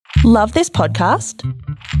Love this podcast?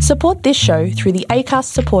 Support this show through the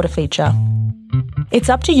Acast supporter feature. It's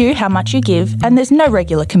up to you how much you give and there's no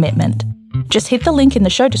regular commitment. Just hit the link in the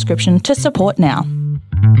show description to support now.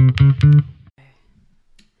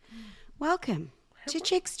 Welcome to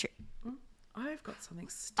Chick Street. I've got something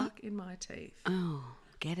stuck in my teeth. Oh,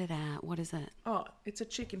 get it out. What is it? Oh, it's a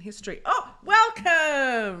chick in history. Oh,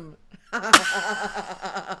 welcome!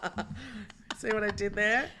 See what I did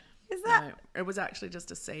there? Is that? No, it was actually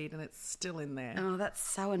just a seed and it's still in there. Oh, that's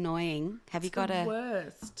so annoying. Have you got the to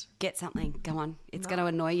worst. get something? Go on. It's going to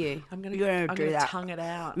annoy you. I'm going You're to do that. tongue it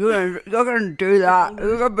out. You're going to do that.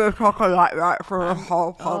 You're going to be talking like that for the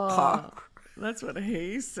whole podcast. That's what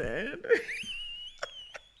he said.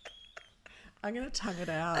 I'm going to tongue it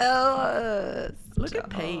out. Look at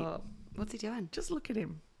Pete. What's he doing? Just look at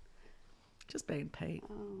him. Just being Pete.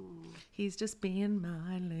 Oh. He's just being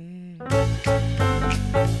my leg.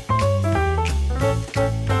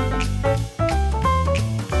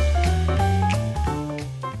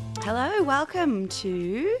 Hello, welcome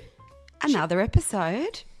to another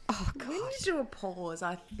episode. Oh, God. When you do a pause,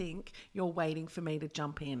 I think you're waiting for me to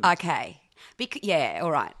jump in. Okay. Yeah,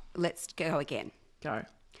 all right. Let's go again. Go.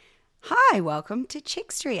 Hi, welcome to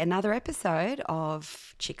Chickstery, another episode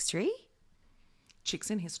of Chickstery. Chicks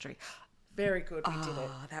in history. Very good. We did it.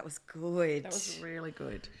 Oh, that was good. That was really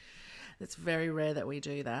good. It's very rare that we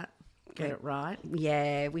do that. Get it right.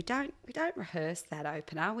 Yeah, we don't rehearse that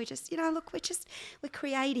opener. We just, look, we're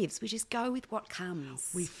creatives. We just go with what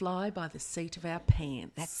comes. We fly by the seat of our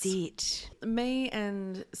pants. That's it. Me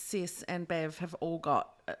and Sis and Bev have all got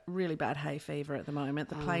really bad hay fever at the moment.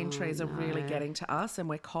 The plane trees are really getting to us and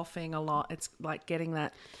we're coughing a lot. It's like getting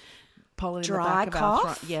that pollen in the Dry back of cough?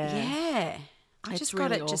 our throat. Yeah. I just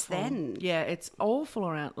got it just awful. then. Yeah, it's awful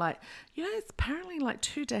around. It's apparently like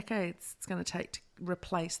 2 decades it's going to take to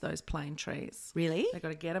replace those plane trees. Really? They've got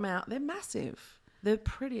to get them out. They're massive. They're the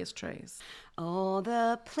prettiest trees. All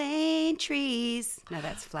the plane trees. No,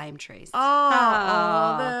 that's flame trees.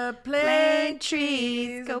 All the plane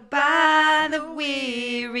trees go by the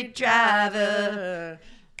weary driver.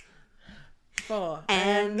 4.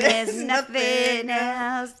 And there's nothing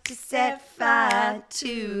else to set fire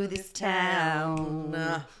to this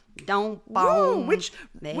town. Don't Whoa, boom. which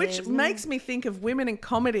There's makes me think of women in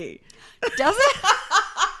comedy. Does it?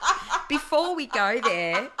 Before we go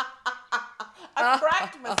there, I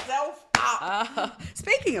cracked myself up.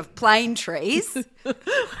 speaking of plane trees,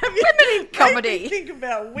 Women in comedy. Think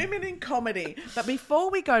about women in comedy. But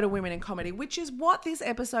before we go to women in comedy, which is what this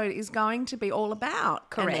episode is going to be all about,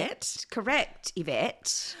 Annette. Correct,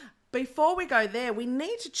 Yvette. Before we go there, we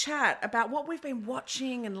need to chat about what we've been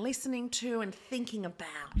watching and listening to and thinking about.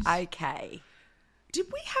 Okay. Did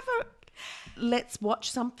we have a let's watch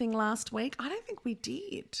something last week? I don't think we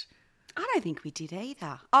did. I don't think we did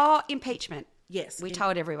either. Oh, impeachment. Yes. We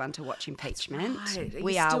told everyone to watch Impeachment. That's right. Are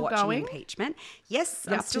We you are still watching going? Impeachment. Yes,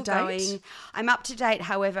 You're I'm up still to date? going. I'm up to date.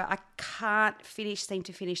 However, I can't seem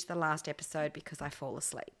to finish the last episode because I fall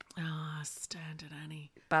asleep. Ah, standard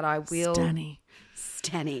Annie. But I will.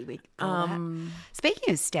 Stanny, we call that.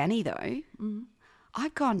 Speaking of Stanny, though,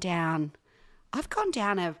 I've gone down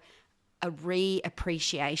a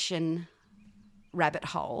reappreciation rabbit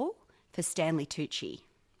hole for Stanley Tucci.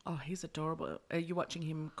 Oh, he's adorable. Are you watching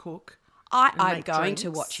him cook? I'm make going to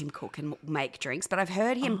drinks? watch him cook and make drinks, but I've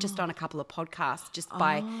heard him just on a couple of podcasts, just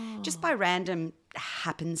by random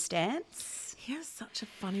happenstance. He has such a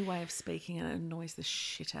funny way of speaking and it annoys the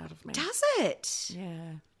shit out of me. Does it?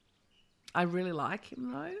 Yeah. I really like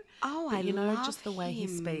him though. Oh, But, I love just the way he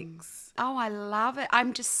him. speaks. Oh, I love it. I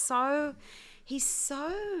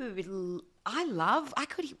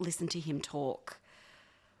could listen to him talk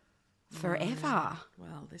forever.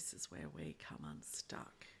 Well, this is where we come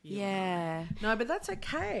unstuck. Yeah. No, but that's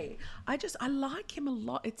okay. I like him a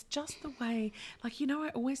lot. It's just the way, I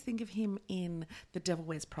always think of him in The Devil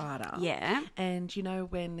Wears Prada. Yeah. And,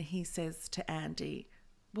 when he says to Andy,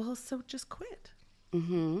 well, so just quit.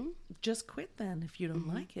 Mm-hmm. Just quit then if you don't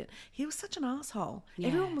like it. He was such an asshole. Yeah.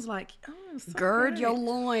 Everyone was like, oh, so Gird great. your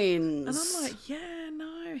loins. And I'm like, yeah,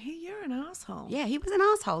 no, you're an asshole. Yeah, he was an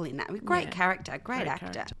asshole in that. Great Yeah. character, great actor.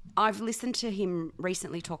 character. I've listened to him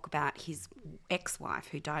recently talk about his ex-wife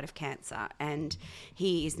who died of cancer, and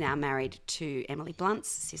he is now married to Emily Blunt's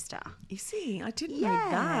sister. You see, I didn't know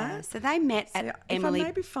that. So they met So at if Emily. I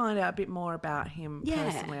maybe find out a bit more about him Yeah.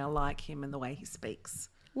 personally, I like him and the way he speaks.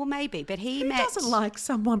 Well, maybe, but he Who met. doesn't like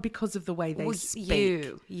someone because of the way they speak?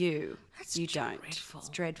 You. That's you don't. dreadful. It's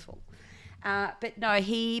dreadful. But no,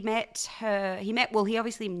 he met her. Well, he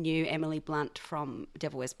obviously knew Emily Blunt from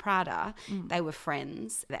Devil Wears Prada. They were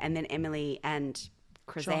friends, and then Emily and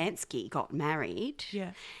Krasinski got married.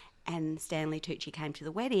 Yeah. and Stanley Tucci came to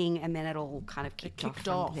the wedding, and then it all kind of kicked kicked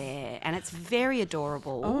off off. from there. And it's very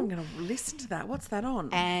adorable. Oh, I'm going to listen to that. What's that on?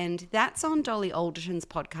 And that's on Dolly Alderton's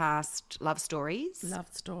podcast, Love Stories. Love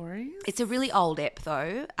Stories. It's a really old ep,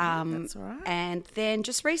 though. That's all right. And then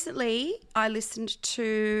just recently, I listened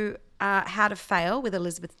to How to Fail with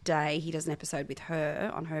Elizabeth Day. He does an episode with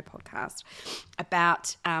her on her podcast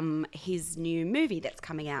about his new movie that's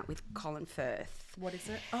coming out with Colin Firth. What is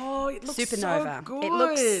it? Oh, it looks Supernova. so good. It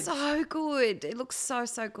looks so good. It looks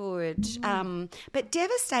so good. But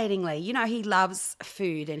devastatingly, you know, he loves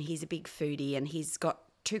food and he's a big foodie and he's got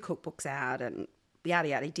 2 cookbooks out and yada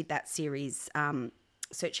yada. He did that series,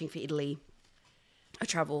 Searching for Italy, a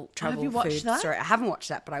travel Have you watched food that? story. I haven't watched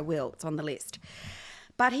that, but I will. It's on the list.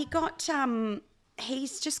 But he got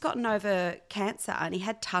he's just gotten over cancer and he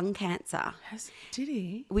had tongue cancer, Did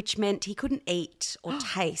he? which meant he couldn't eat or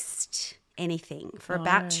taste anything for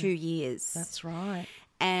about 2 years. That's right.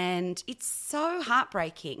 And it's so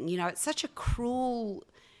heartbreaking. You know, it's such a cruel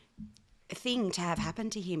thing to have happen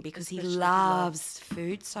to him because he loves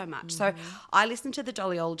food so much. So I listened to the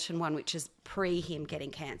Dolly Alderton one, which is pre him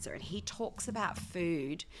getting cancer, and he talks about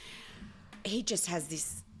food. He just has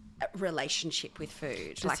this relationship with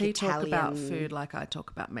food. Does like he Italian, talk about food like I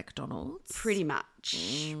talk about McDonald's? pretty much.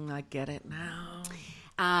 I get it now.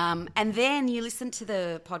 And then you listen to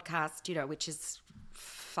the podcast, you know, which is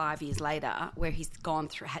 5 years later, where he's gone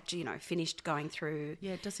through, finished going through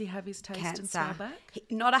Yeah, does he have his taste and cancer. smell back?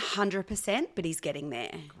 Not 100%, but he's getting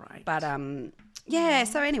there. Great. But yeah.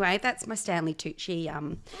 So anyway, that's my Stanley Tucci.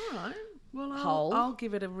 All right. Well, Hole. I'll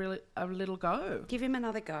give it a little go. Give him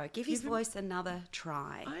another go. Give his voice another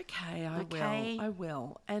try. Okay, Okay. I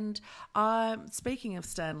will. And speaking of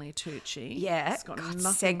Stanley Tucci, Yeah. it's got God,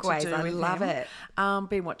 nothing segues, to do I with love him. it.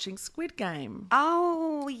 Been watching Squid Game.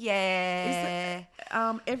 Oh yeah.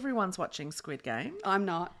 Everyone's watching Squid Game. I'm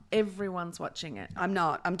not. Everyone's watching it. I'm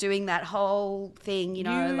not. I'm doing that whole thing, you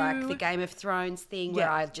know, like You- the Game of Thrones thing where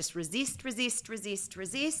Yeah. I just resist,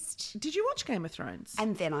 Did you watch Game of Thrones?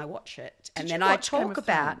 and then I watch it, and Did then you I watch Game talk of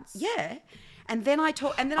about Thrones? yeah, and then I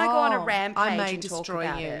talk, and then I go on a rampage I May and talk Destroy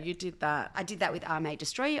about You. it. You did that. I did that with I May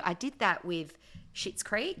Destroy You. I did that with Schitt's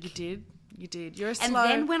Creek. You did. You're a And slow.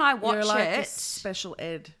 then when I watch you're like a it- special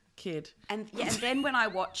ed kid. And then when I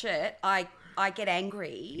watch it, I get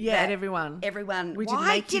angry. Yeah, that at everyone. Everyone. We didn't why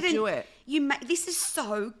make you didn't do it. This is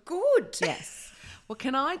so good. Yes. Well,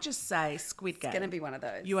 can I just say, Squid Game? It's going to be one of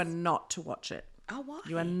those. You are not to watch it. Oh, why?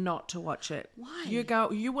 You are not to watch it. Why?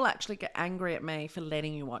 You will actually get angry at me for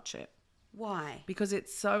letting you watch it Why? because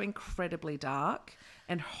it's so incredibly dark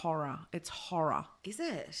and horror. It's horror, Is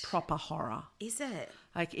it? proper horror. Is it?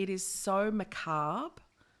 Like it is so macabre,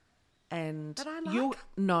 and But I like-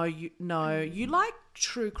 you like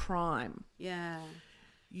true crime. Yeah.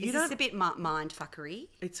 You Is don't. this a bit mind fuckery?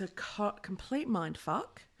 It's a complete mind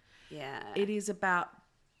fuck. Yeah. It is about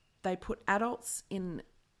they put adults in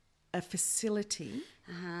a facility.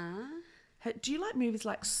 Do you like movies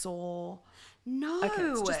like Saw? No. Okay,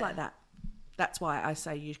 it's just like that. That's why I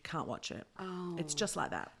say you can't watch it. Oh. It's just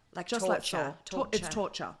like that. Like just torture. like Saw. It's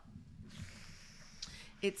torture.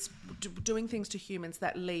 It's doing things to humans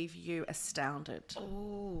that leave you astounded.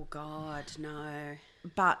 Oh, God, no.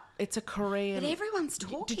 But it's a Korean. But everyone's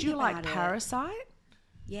talking Did you like about it. Parasite?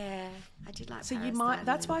 Yeah, I did like So Parasite you might. a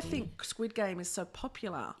That's why I little bit. think Squid Game is so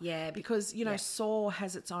popular. Yeah, because you know yeah. Saw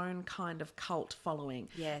has its own kind of cult following.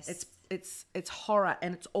 Yes. It's horror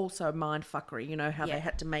and it's also mind fuckery. You know how Yeah. they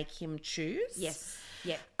had to make him choose. Yes.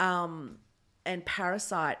 Yeah. And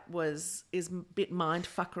Parasite is a bit mind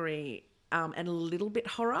fuckery and a little bit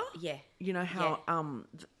horror. Yeah. You know how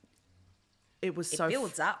it was It so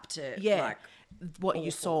builds up to yeah what you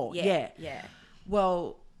awful. saw. Yeah. Yeah.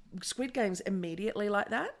 Well, Squid Game's immediately like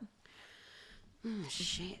that. Oh,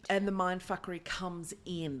 shit. And the mind fuckery comes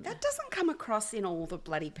in. That doesn't come across in all the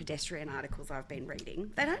bloody pedestrian articles I've been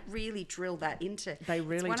reading. They don't really drill that into. They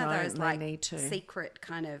really it's one don't. Of those, They like, need to. secret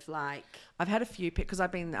kind of like. I've had a few because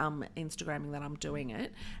I've been Instagramming that I'm doing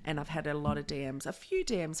it, and I've had a lot of DMs, a few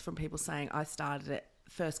DMs from people saying I started it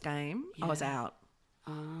first game, I was out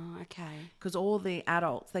Oh, okay. because all the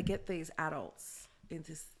adults they get these adults in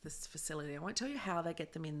this facility. I won't tell you how they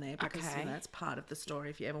get them in there because Okay. you know, it's part of the story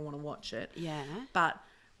if you ever want to watch it. Yeah. But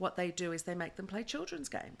what they do is they make them play children's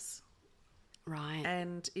games. Right.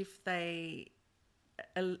 And if they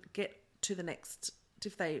get to the next,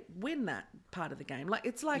 if they win that part of the game, like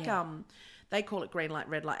it's like Yeah. they call it green light,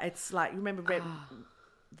 red light. It's like you remember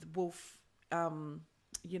the wolf,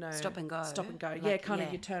 you know, Stop and go. stop and go. Like, yeah, kind of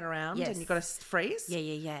yeah. you turn around Yes. and you got to freeze.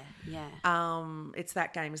 Yeah. It's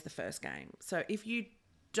that game is the first game. So if you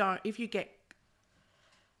get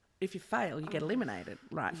if you fail, you get eliminated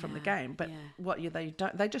from the game. But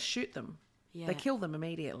they just shoot them. Yeah. They kill them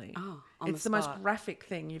immediately. Oh, it's the most graphic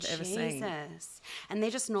thing you've ever seen. Jesus. And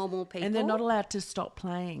they're just normal people. And they're not allowed to stop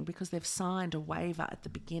playing because they've signed a waiver at the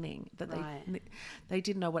beginning that they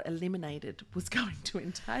didn't know what eliminated was going to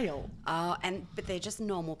entail. Oh, but they're just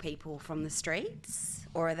normal people from the streets,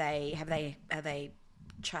 or how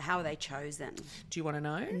are they chosen? Do you want to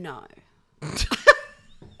know? No.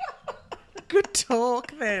 Good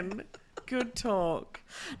talk then. Good talk.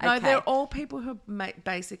 No, Okay. they're all people who are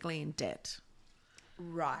basically in debt.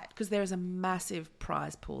 Right. Because there is a massive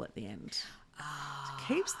prize pool at the end. It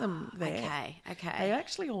keeps them there. Okay. They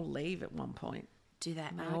actually all leave at one point. Do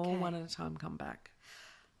that. They all one at a time come back.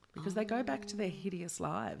 Because they go back to their hideous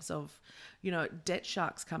lives of, debt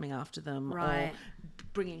sharks coming after them or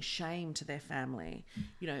bringing shame to their family,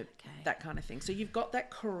 that kind of thing. So you've got that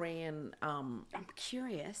Korean... I'm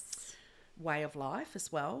curious... way of life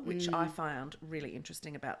as well, which I found really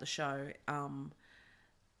interesting about the show.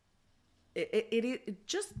 It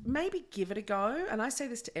just maybe give it a go, and I say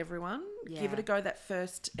this to everyone, give it a go, that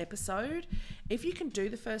first episode. If you can do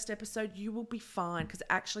the first episode, you will be fine, because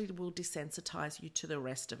actually it will desensitize you to the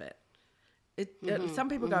rest of it. Some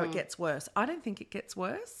people go, it gets worse. I don't think it gets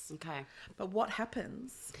worse. Okay. But what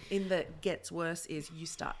happens in the gets worse is you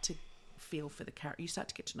start to feel for the character. You start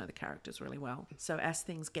to get to know the characters really well. So as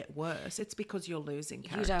things get worse, it's because you're losing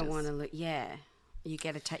characters. You don't want to you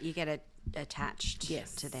get attached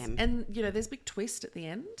to them. And there's a big twist at the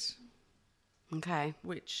end. Okay.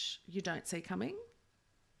 Which you don't see coming.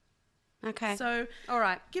 Okay. So all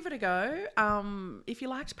right, give it a go. If you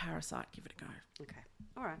liked Parasite, give it a go. Okay.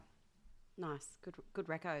 All right. Nice. Good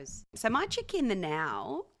recos. So my chick in the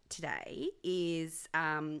now today is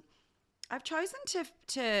I've chosen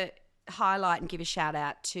to highlight and give a shout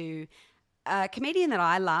out to a comedian that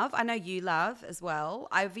I love. I know you love as well.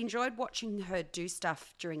 I've enjoyed watching her do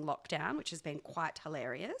stuff during lockdown, which has been quite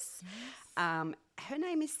hilarious. Yes. Her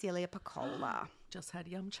name is Celia Pacquola. Just had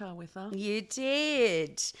Yum Cha with her. You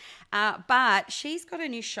did. But she's got a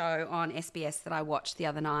new show on SBS that I watched the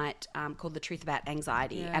other night called The Truth About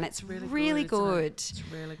Anxiety. And it's really good. It's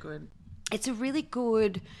really good. It's a really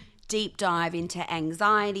good deep dive into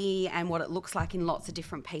anxiety and what it looks like in lots of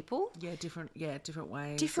different people. Different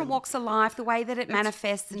ways. Different walks of life, the way that it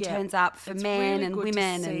manifests and turns up for men really and good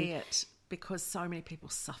women. To see it because so many people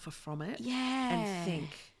suffer from it. Yeah. And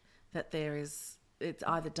think that it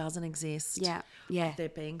either doesn't exist. Yeah. They're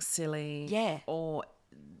being silly. Yeah. Or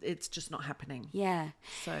it's just not happening. Yeah.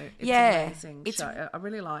 So it's an amazing show. I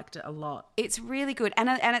really liked it a lot. It's really good. And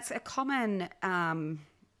it's a common...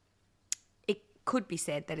 could be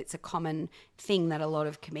said that it's a common thing that a lot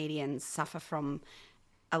of comedians suffer from,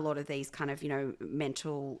 a lot of these kind of,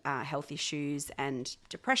 mental health issues and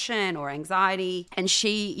depression or anxiety. And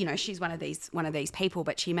she, she's one of these people,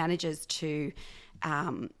 but she manages to,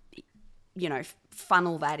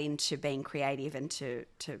 funnel that into being creative and to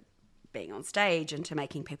being on stage and to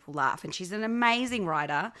making people laugh. And she's an amazing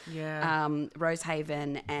writer. Yeah.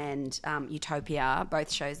 Rosehaven and Utopia,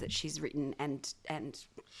 both shows that she's written and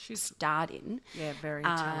she's starred in. Yeah, very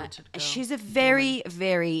talented girl. She's a very,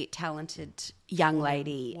 very talented young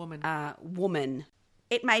lady. Woman.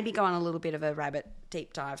 It made me go on a little bit of a rabbit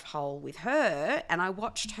deep dive hole with her, and I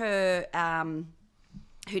watched her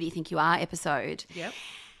Who Do You Think You Are episode. Yep.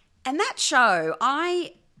 And that show,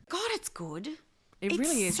 it's good. It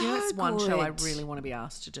really is. So It's one show I good. really want to be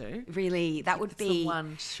asked to do. Really, that would be the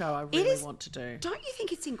one show I really want to do. Don't you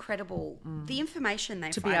think it's incredible the information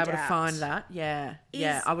they To find be able out? to find that, yeah.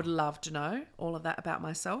 I would love to know all of that about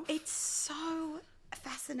myself. It's so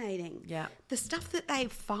fascinating. Yeah. The stuff that they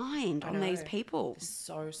find on these people.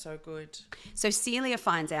 So good. So Celia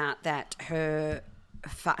finds out that her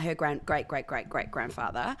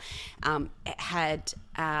great-great-great-great-grandfather had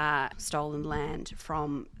stolen land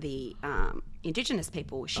from the Indigenous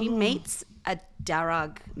people. She meets a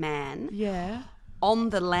Darug man on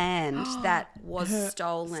the land that was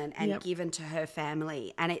stolen and given to her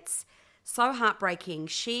family. And it's so heartbreaking.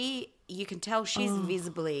 You can tell she's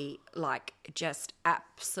visibly just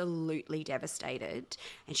absolutely devastated,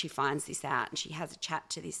 and she finds this out, and she has a chat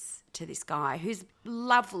to this guy who's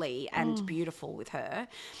lovely and beautiful with her.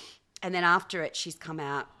 And then after it, she's come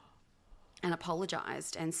out and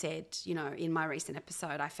apologised and said, in my recent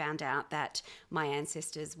episode, I found out that my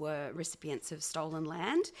ancestors were recipients of stolen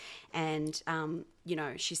land. And,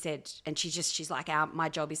 she said, and she's like, my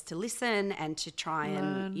job is to listen and to try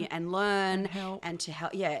and learn and to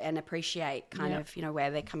help, and appreciate kind of, where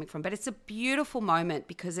they're coming from. But it's a beautiful moment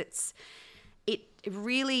because it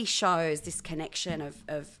really shows this connection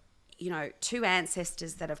of two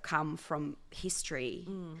ancestors that have come from history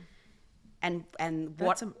and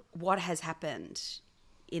what has happened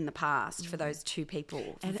in the past for those two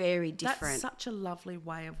people. And very different. That's such a lovely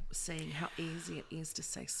way of seeing how easy it is to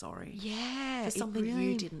say sorry. Yeah. For something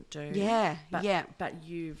you didn't do. Yeah, But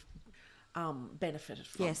you've benefited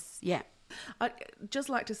from. Yes, yeah. I'd just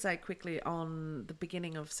like to say quickly, on the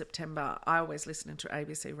beginning of September, I always listen to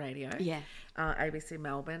ABC Radio. Yeah. ABC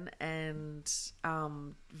Melbourne and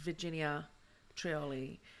Virginia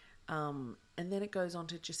Trioli. And then it goes on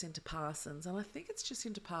to Jacinta Parsons. And I think it's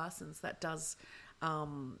Jacinta Parsons that does...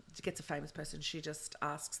 gets a famous person. She just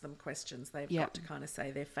asks them questions. They've got to kind of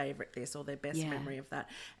say their favourite this or their best memory of that.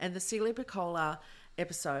 And the Celia Piccola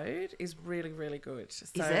episode is really, really good. So,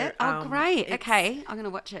 is it? Oh, great. Okay. I'm going to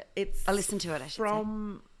watch it. I'll listen to it, I should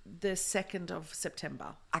from the 2nd of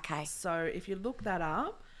September. Okay. So if you look that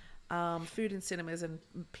up, Food in Cinemas and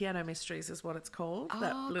Piano Mysteries is what it's called,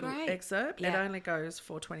 that little excerpt. Yeah. It only goes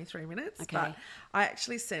for 23 minutes. Okay. But I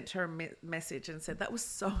actually sent her a message and said that was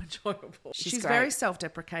so enjoyable. She's great. very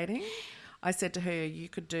self-deprecating. I said to her, you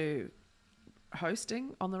could do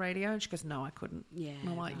hosting on the radio, and she goes, no, I couldn't. Yeah,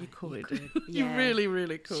 and I'm like, you could. Yeah. You really,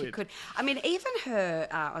 really could. She could. I mean, even her,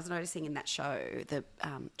 I was noticing in that show, the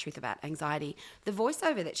Truth About Anxiety, the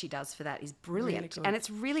voiceover that she does for that is brilliant. Really, and it's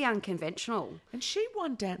really unconventional. And she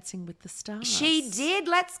won Dancing with the Stars. She did.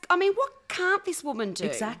 What can't this woman do?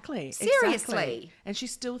 Exactly. Seriously. Exactly. And she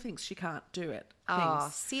still thinks she can't do it. Oh,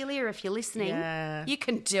 Celia, if you're listening, Yeah. you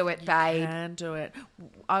can do it, babe. You can do it.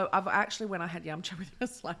 I've actually, when I had Yum Cha with you, I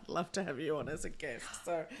was like, love to have you on as a guest.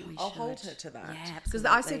 So I'll hold her to that. Yeah, because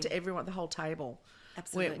I said to everyone at the whole table,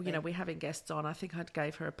 absolutely, we're having guests on. I think I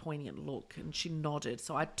gave her a poignant look, and she nodded.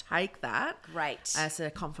 So I take that as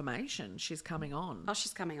a confirmation. She's coming on. Oh,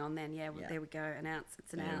 she's coming on then. Yeah, well, there we go. It's announced.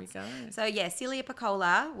 There we go. So yeah, Celia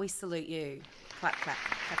Piccola, we salute you. Clap, clap,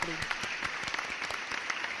 clappity.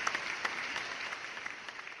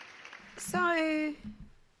 So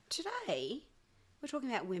today we're talking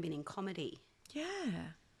about women in comedy. Yeah.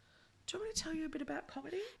 Do you want me to tell you a bit about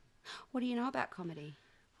comedy? What do you know about comedy?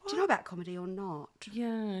 Do you know about comedy or not?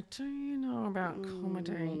 Yeah. Do you know about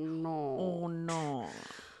comedy or not? All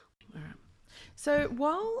right. So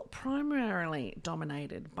while primarily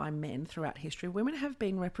dominated by men throughout history, women have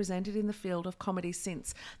been represented in the field of comedy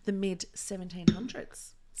since the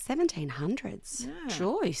mid-1700s. 1700s? Yeah.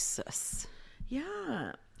 Jesus.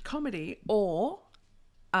 Yeah. Comedy, or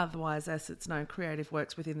otherwise as it's known, creative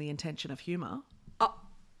works within the intention of humour. Oh.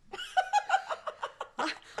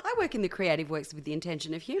 I work in the creative works with the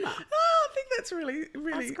intention of humour. Oh, I think that's really,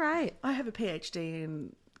 really... That's great. I have a PhD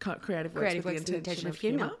in creative works with the intention of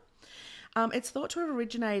humour. It's thought to have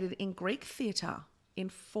originated in Greek theatre in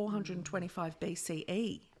 425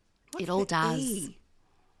 BCE. What's it all the does. E?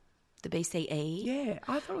 The BCE? Yeah,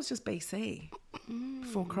 I thought it was just BC,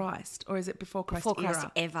 before Christ. Or is it before Christ Before era? Christ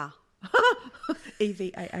ever.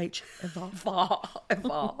 EVAH,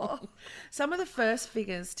 ever. Some of the first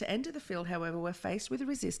figures to enter the field, however, were faced with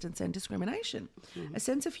resistance and discrimination. A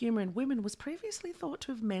sense of humour in women was previously thought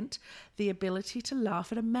to have meant the ability to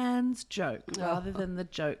laugh at a man's joke rather than the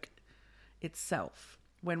joke itself.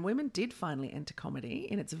 When women did finally enter comedy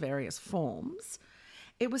in its various forms,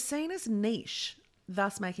 it was seen as niche,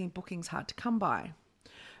 thus making bookings hard to come by.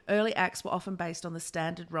 Early acts were often based on the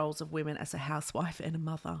standard roles of women as a housewife and a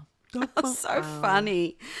mother. That's so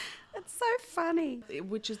funny. It's so funny.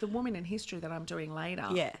 Which is the woman in history that I'm doing later.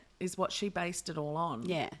 Yeah. Is what she based it all on.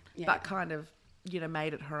 Yeah. But kind of,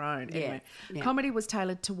 made it her own. Anyway, Yeah. comedy was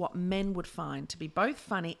tailored to what men would find to be both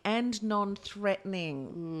funny and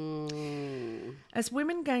non-threatening. As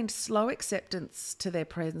women gained slow acceptance to their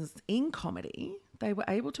presence in comedy, they were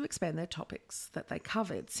able to expand their topics that they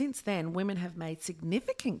covered. Since then, women have made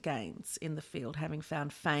significant gains in the field, having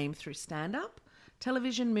found fame through stand-up,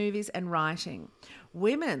 television, movies and writing.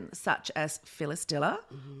 Women such as Phyllis Diller,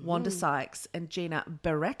 Wanda Sykes and Gina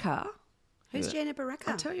Barreca. Who's Gina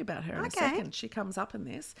Barreca? I'll tell you about her in a Okay. second. She comes up in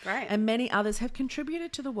this. Great. And many others have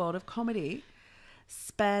contributed to the world of comedy,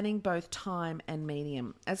 spanning both time and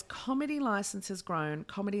medium. As comedy license has grown,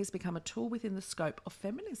 comedy has become a tool within the scope of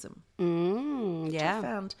feminism. Yeah. I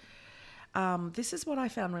found, this is what I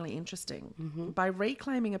found really interesting. By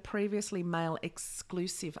reclaiming a previously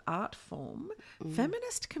male-exclusive art form,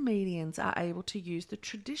 feminist comedians are able to use the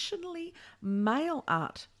traditionally male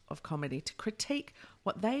art of comedy to critique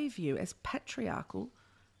what they view as patriarchal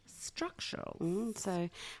structurals. So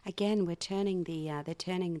again, they're turning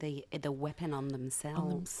the weapon on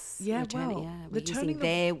themselves. Yeah, we're they're using turning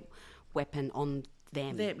their weapon on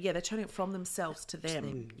them. They're turning it from themselves to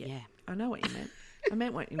them. Yeah. I know what you meant. I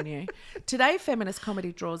meant what you knew. Today, feminist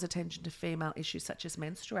comedy draws attention to female issues such as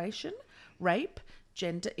menstruation, rape,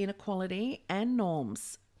 gender inequality and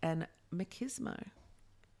norms, and machismo.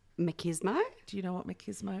 Machismo? Do you know what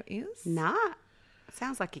machismo is? Nah.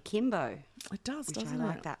 Sounds like akimbo. It does, Which doesn't I it?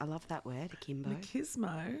 like that. I love that word, akimbo.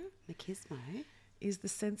 Machismo Machismo. is the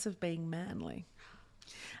sense of being manly.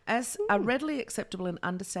 As a readily acceptable and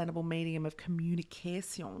understandable medium of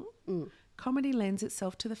communication, comedy lends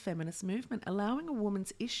itself to the feminist movement, allowing a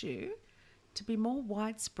woman's issue to be more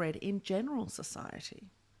widespread in general society.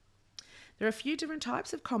 There are a few different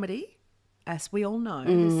types of comedy, as we all know.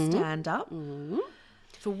 There's stand-up.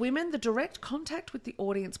 For women, the direct contact with the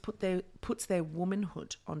audience puts their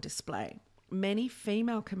womanhood on display. Many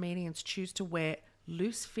female comedians choose to wear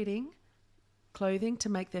loose-fitting clothing to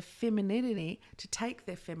take their femininity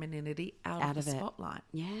out of the spotlight.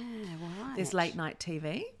 Yeah, right. There's late night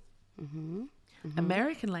TV,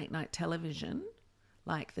 American late night television,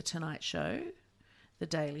 like The Tonight Show, The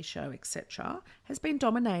Daily Show, etc., has been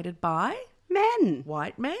dominated by men.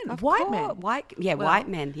 white men. Of White course. men. White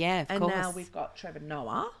men. Yeah, of And course. now we've got Trevor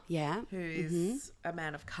Noah, Yeah. who is a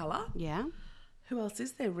man of colour. Yeah. Who else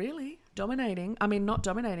is there really dominating? I mean, not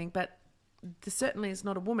dominating, but there certainly is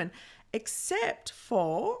not a woman, except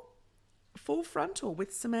for Full Frontal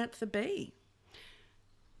with Samantha Bee.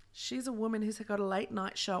 She's a woman who's got a late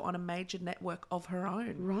night show on a major network of her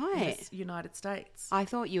own. Right. In the United States. I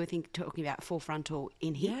thought you were talking about Full Frontal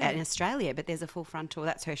in here Yeah. in Australia, but there's a Full Frontal.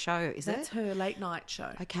 That's her show, is That's it? her late night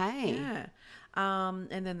show. Okay. Yeah.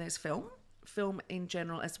 And then there's film in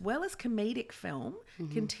general, as well as comedic film,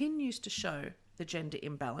 continues to show the gender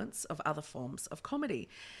imbalance of other forms of comedy.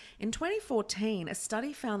 In 2014, a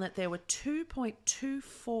study found that there were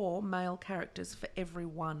 2.24 male characters for every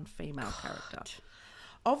one female character.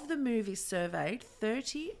 Of the movies surveyed,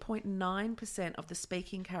 30.9% of the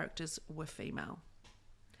speaking characters were female.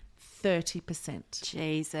 30%.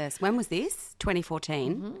 Jesus. When was this?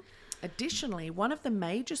 2014. Additionally, one of the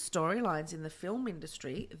major storylines in the film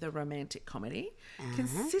industry, the romantic comedy,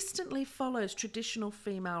 consistently follows traditional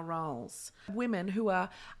female roles. Women who are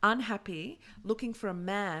unhappy looking for a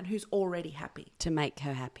man who's already happy. To make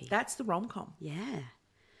her happy. That's the rom-com. Yeah.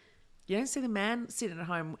 You don't see the man sitting at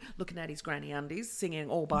home looking at his granny undies singing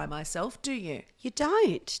All By Myself, do you? You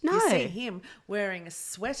don't. No. You see him wearing a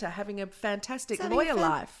sweater, having a fantastic lawyer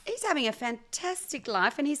life. He's having a fantastic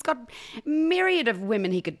life, and he's got myriad of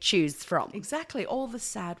women he could choose from. Exactly. All the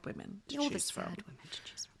sad women to All the choose from. sad women to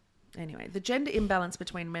choose from. Anyway, the gender imbalance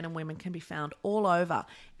between men and women can be found all over,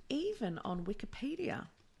 even on Wikipedia.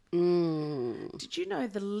 Did you know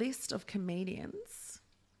the list of comedians,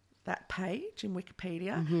 that page in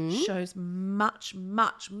Wikipedia, shows much,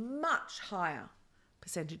 much, much higher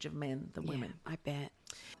percentage of men than women? Yeah, I bet.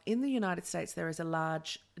 In the United States, there is a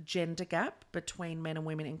large gender gap between men and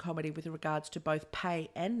women in comedy with regards to both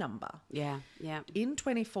pay and number. Yeah, yeah. In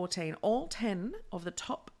 2014, all 10 of the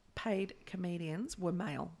top paid comedians were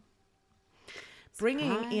male,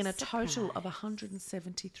 bringing in a total of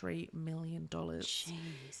 $173 million.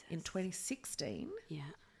 Jesus. In 2016, Yeah.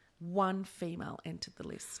 one female entered the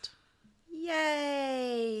list.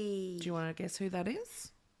 Yay. Do you want to guess who that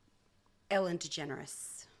is? Ellen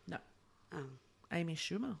DeGeneres. No. Oh. Amy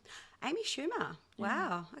Schumer. Amy Schumer.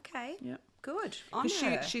 Wow. Okay. Yeah. Good. On 'Cause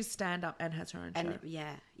her. she's stand-up and has her own show. And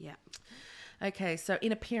yeah. Okay, so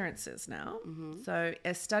in appearances now. So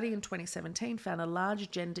a study in 2017 found a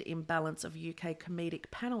large gender imbalance of UK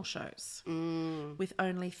comedic panel shows, with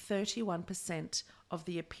only 31% of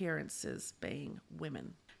the appearances being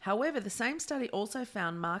women. However, the same study also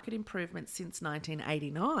found marked improvements since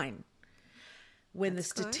 1989, when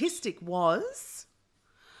That's the good. statistic was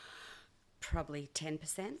Probably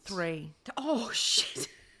 10%. 3%. Oh, shit.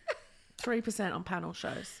 3% on panel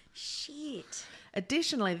shows. Shit.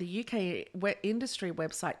 Additionally, the UK industry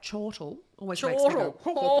website Chortle always Chortle. makes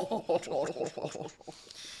me go,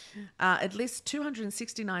 it lists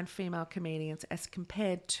 269 female comedians as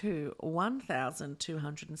compared to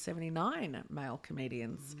 1,279 male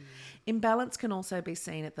comedians. Imbalance can also be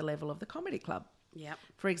seen at the level of the comedy club. Yep.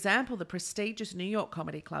 For example, the prestigious New York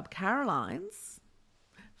comedy club Caroline's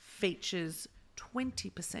features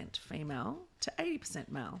 20% female to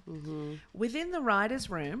 80% male. Within the writers'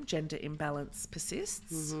 room, gender imbalance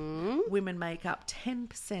persists. Women make up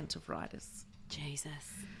 10% of writers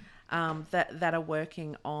Jesus. that are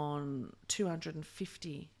working on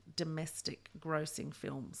 250 domestic grossing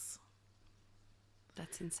films.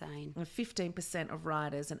 That's insane. And 15% of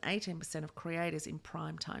writers and 18% of creators in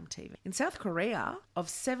primetime TV. In South Korea, of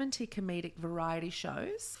 70 comedic variety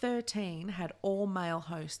shows, 13 had all male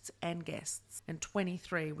hosts and guests, and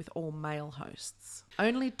 23 with all male hosts.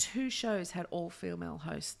 Only 2 shows had all female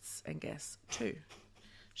hosts and guests. 2.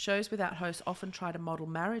 Shows without hosts often try to model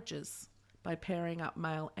marriages by pairing up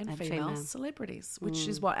male and And female female. celebrities, which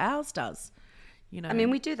is what ours does. You know, I mean,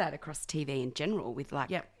 we do that across TV in general with like,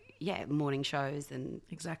 Yep. morning shows and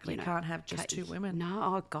exactly you know, can't have just two women. No,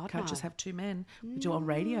 oh God, Can't no. just have two men. We do on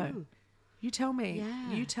radio. You tell me.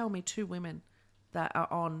 Yeah. You tell me two women that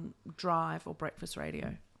are on Drive or Breakfast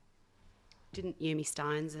Radio. Didn't Yumi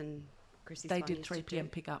Steins and Chrissy They Stein did used 3 to p.m. do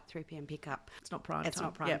pickup. 3 p.m. pickup. It's not prime It's time.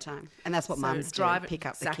 not prime Yep. time, and that's what So mums Drive do. Pick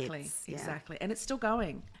up exactly, the kids. Yeah. Exactly. And it's still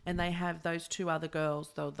going. And they have those two other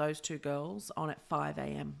girls, those two girls, on at 5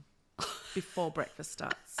 a.m. before breakfast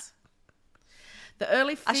starts. The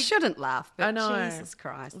early I shouldn't laugh, but I know. Jesus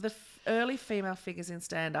Christ. The early female figures in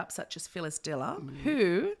stand-up, such as Phyllis Diller,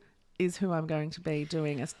 who I'm going to be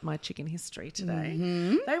doing my chicken history today,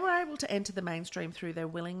 they were able to enter the mainstream through their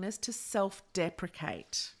willingness to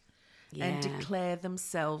self-deprecate and declare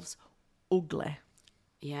themselves ugly.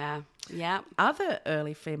 Yeah, yeah. Other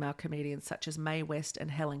early female comedians, such as Mae West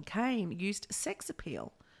and Helen Kane, used sex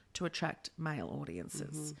appeal to attract male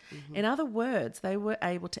audiences. In other words, they were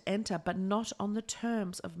able to enter, but not on the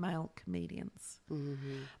terms of male comedians.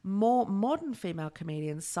 More modern female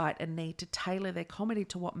comedians cite a need to tailor their comedy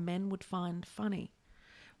to what men would find funny,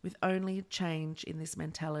 with only a change in this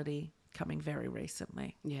mentality coming very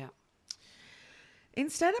recently. Yeah. In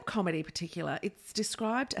stand-up comedy in particular, it's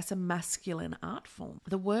described as a masculine art form.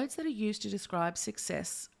 The words that are used to describe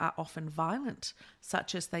success are often violent,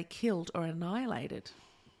 such as they killed or annihilated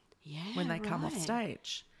when they come off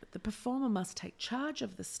stage. The performer must take charge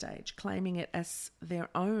of the stage, claiming it as their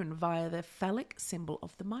own via the phallic symbol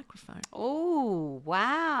of the microphone. Oh,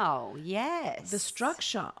 wow. Yes. The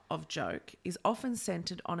structure of joke is often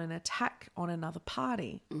centered on an attack on another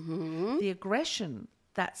party. The aggression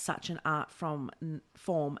that such an art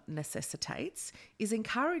form necessitates is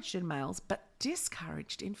encouraged in males but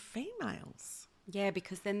discouraged in females. Yeah,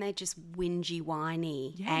 because then they're just whingy,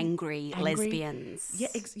 whiny, angry lesbians. Yeah,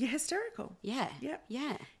 you're hysterical. Yeah. Yeah.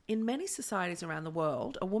 Yeah. In many societies around the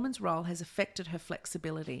world, a woman's role has affected her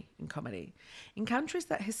flexibility in comedy. In countries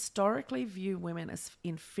that historically view women as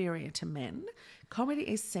inferior to men, comedy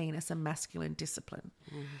is seen as a masculine discipline.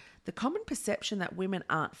 The common perception that women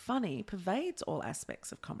aren't funny pervades all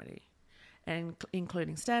aspects of comedy, and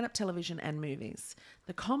including stand-up, television, and movies.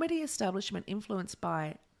 The comedy establishment, influenced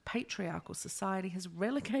by patriarchal society, has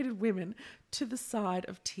relegated women to the side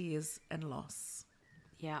of tears and loss.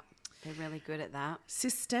 Yeah. They're really good at that.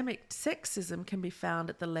 Systemic sexism can be found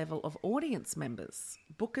at the level of audience members,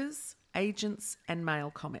 bookers, agents, and male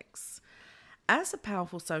comics. As a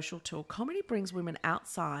powerful social tool, comedy brings women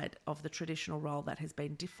outside of the traditional role that has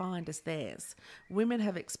been defined as theirs. Women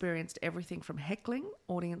have experienced everything from heckling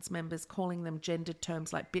audience members, calling them gendered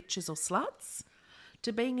terms like bitches or sluts,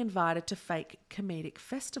 to being invited to fake comedic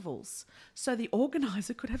festivals so the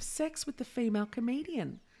organizer could have sex with the female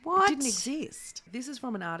comedian. What? It didn't exist. This is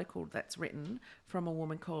from an article that's written from a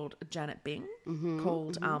woman called Janet Bing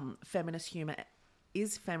called Feminist Humour.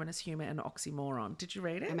 Is Feminist Humour an Oxymoron? Did you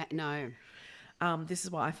read it? No. This is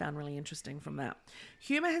what I found really interesting from that.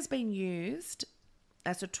 Humour has been used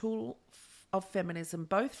as a tool of feminism,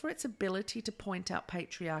 both for its ability to point out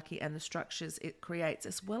patriarchy and the structures it creates,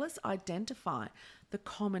 as well as identify the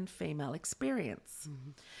common female experience.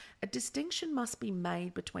 A distinction must be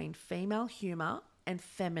made between female humour and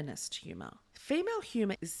feminist humour. Female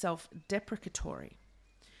humour is self-deprecatory,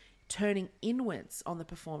 turning inwards on the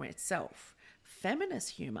performer itself.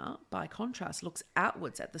 Feminist humour, by contrast, looks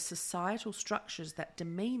outwards at the societal structures that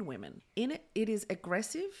demean women. In it, it is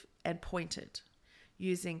aggressive and pointed,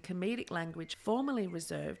 using comedic language formerly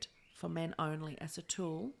reserved for men only as a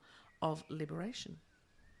tool of liberation.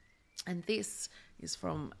 And this is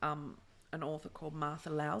from an author called Martha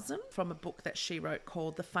Lowson, from a book that she wrote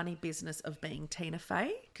called The Funny Business of Being Tina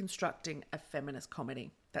Fey, Constructing a Feminist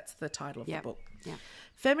Comedy. That's the title of the book. Yeah.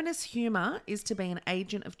 Feminist humour is to be an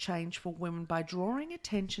agent of change for women by drawing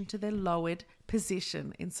attention to their lowered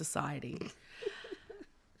position in society.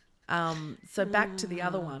 So back to the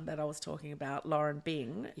other one that I was talking about, Lauren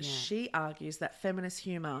Bing, she argues that feminist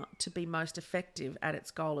humour, to be most effective at its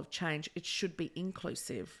goal of change, it should be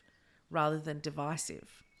inclusive rather than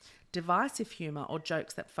divisive. Divisive humour or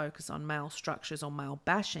jokes that focus on male structures or male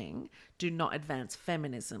bashing do not advance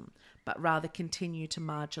feminism, but rather continue to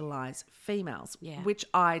marginalise females, which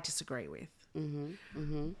I disagree with.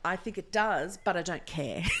 I think it does, but I don't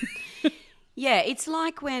care. Yeah, it's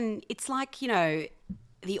like, you know,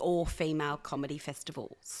 the all-female comedy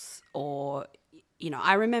festivals, or, you know,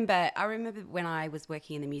 I remember when I was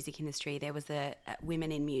working in the music industry, there was a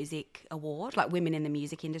Women in Music award, like Women in the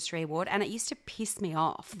Music Industry award, and it used to piss me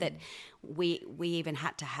off that we even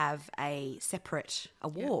had to have a separate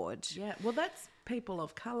award. Yeah, well, that's people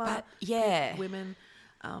of colour, But, yeah. women,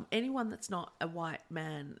 anyone that's not a white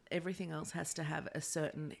man, everything else has to have a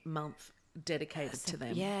certain month dedicated to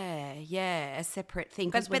them. Yeah, a separate thing.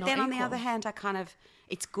 Because But we're then not on the equal. other hand,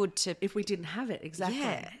 it's good to... If we didn't have it, exactly.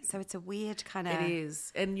 Yeah, so it's a weird kind of... It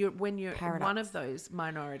is. And when you're paradox. one of those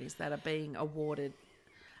minorities that are being awarded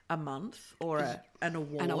a month or an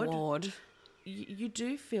award, you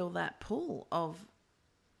do feel that pull of,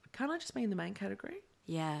 can't I just be in the main category?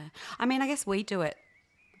 Yeah. I mean, I guess we do it.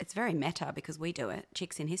 It's very meta because we do it.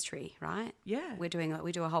 Chicks in History, right? Yeah. We do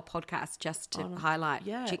a whole podcast just to highlight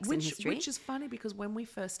chicks in history. Which is funny because when we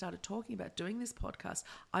first started talking about doing this podcast,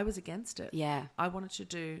 I was against it. Yeah. I wanted to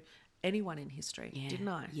do anyone in history, didn't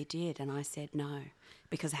I? You did, and I said no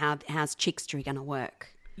because how's Chickstery going to work?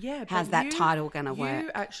 Yeah. How's that title going to work?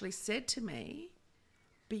 You actually said to me,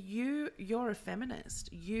 but you're a feminist.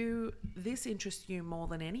 This interests you more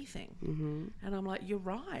than anything. Mm-hmm. And I'm like, you're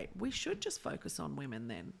right. We should just focus on women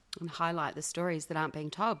then. And highlight the stories that aren't being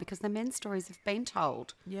told because the men's stories have been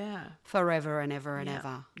told. Yeah. Forever and ever and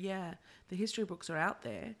ever. Yeah. The history books are out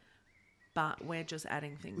there, but we're just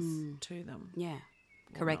adding things to them. Yeah.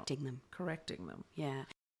 Correcting them. Correcting them. Yeah.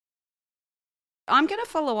 I'm going to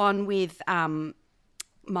follow on with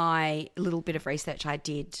my little bit of research I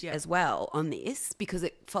did as well on this because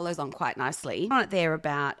it follows on quite nicely. On it there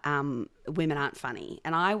about women aren't funny,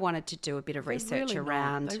 and I wanted to do a bit of research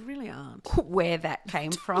around They really aren't. where that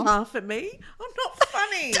came from. Laugh at me. I'm not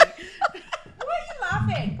funny. Why are you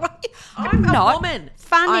laughing? I'm not a woman.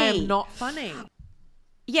 funny. I am not funny.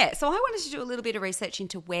 Yeah, so I wanted to do a little bit of research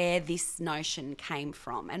into where this notion came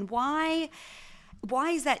from and why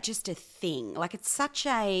is that just a thing? Like it's such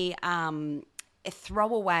a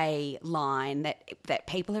throwaway line that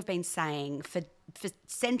people have been saying for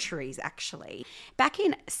centuries, actually. Back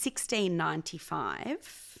in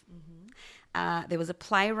 1695, there was a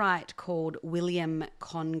playwright called William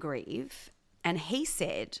Congreve, and he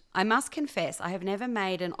said, "I must confess I have never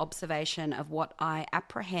made an observation of what I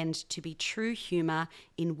apprehend to be true humour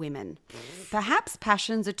in women. Perhaps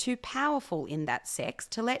passions are too powerful in that sex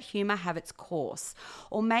to let humour have its course,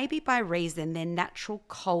 or maybe by reason their natural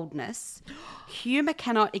coldness, humour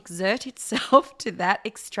cannot exert itself to that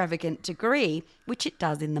extravagant degree which it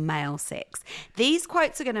does in the male sex." These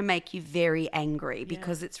quotes are going to make you very angry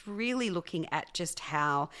because it's really looking at just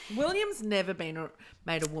how... William's never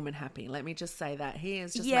made a woman happy. Let me just say that. He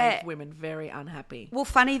has just made women very unhappy. Well,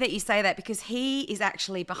 funny that you say that because he is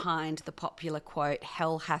actually behind the popular quote,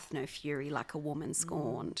 "Hell hath no fury like a woman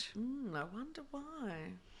scorned." I wonder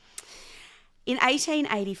why. In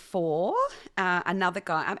 1884, another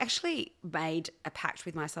guy... I actually made a pact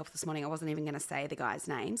with myself this morning. I wasn't even going to say the guys'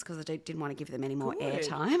 names because I didn't want to give them any more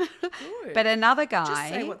airtime. But another guy... Just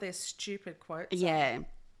say what their stupid quotes are. Yeah.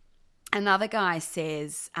 Another guy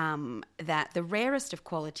says that the rarest of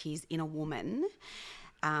qualities in a woman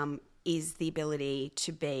is the ability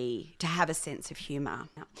to have a sense of humour.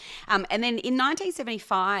 And then in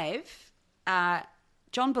 1975,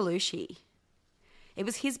 John Belushi, it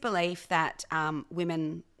was his belief that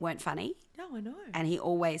women weren't funny. Oh, I know. And he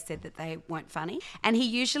always said that they weren't funny. And he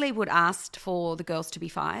usually would ask for the girls to be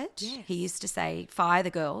fired. Yes. He used to say, "Fire the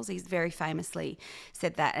girls." He's very famously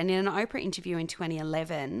said that. And in an Oprah interview in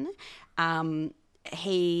 2011, a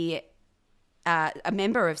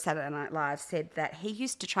member of Saturday Night Live said that he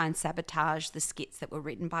used to try and sabotage the skits that were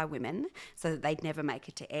written by women so that they'd never make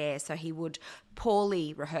it to air. So he would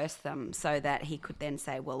poorly rehearse them so that he could then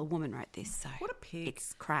say, "Well, a woman wrote this, so What a pig.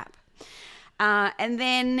 it's crap." And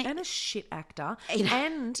a shit actor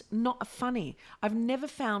and not funny. I've never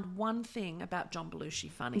found one thing about John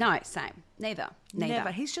Belushi funny. No, same. Neither.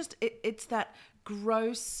 Never. He's just, it's that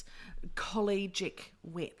gross collegic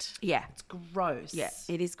wit. Yeah. It's gross. Yeah,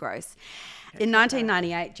 it is gross. In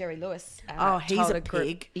 1998, Jerry Lewis. He's told a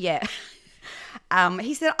pig. Yeah.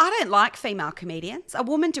 He said, "I don't like female comedians. A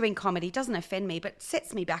woman doing comedy doesn't offend me, but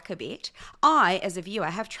sets me back a bit. I, as a viewer,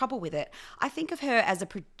 have trouble with it. I think of her as a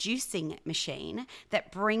producing machine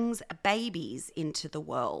that brings babies into the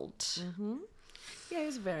world." Mm-hmm. Yeah,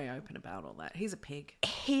 he's very open about all that. He's a pig.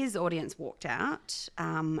 His audience walked out.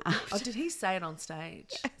 Did he say it on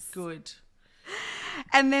stage? Yes. Good.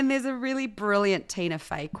 And then there's a really brilliant Tina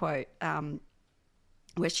Fey quote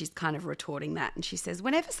where she's kind of retorting that. And she says,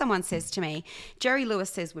 "Whenever someone says to me, Jerry Lewis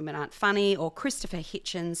says women aren't funny, or Christopher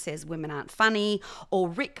Hitchens says women aren't funny, or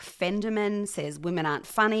Rick Fenderman says women aren't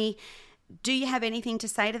funny, do you have anything to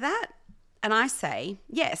say to that?" And I say,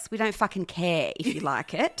 "Yes, we don't fucking care if you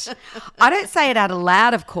like it." I don't say it out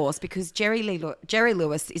aloud, of course, because Jerry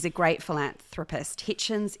Lewis is a great philanthropist.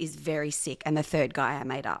 Hitchens is very sick, and the third guy I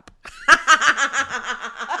made up.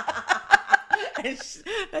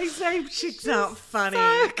 They say chicks aren't funny.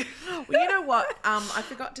 Well, you know what? I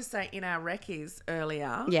forgot to say in our recce's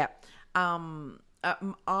earlier. Yeah.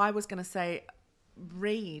 I was going to say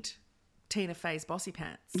read Tina Fey's Bossy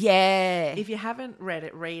Pants. Yeah. If you haven't read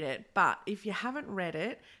it, read it. But if you haven't read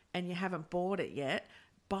it and you haven't bought it yet,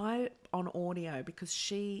 buy it on audio because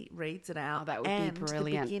she reads it out. Oh, that would be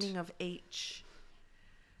brilliant. The beginning of each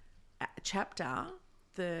chapter,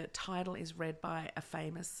 the title is read by a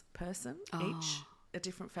famous person. A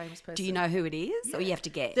different famous person. Do you know who it is, or you have to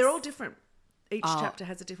guess? They're all different. Each chapter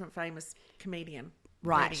has a different famous comedian.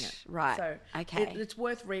 Right, reading it. right. So okay. it's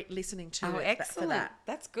worth listening to. Oh, it excellent. For that.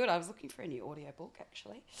 That's good. I was looking for a new audiobook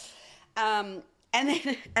actually. And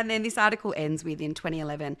then this article ends with, in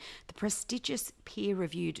 2011, the prestigious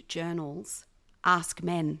peer-reviewed journals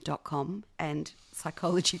AskMen.com and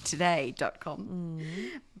PsychologyToday.com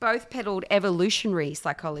both peddled evolutionary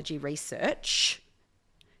psychology research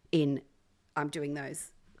in, I'm doing those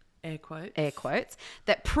Air quotes.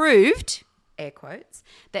 That proved, air quotes,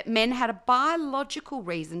 that men had a biological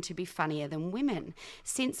reason to be funnier than women,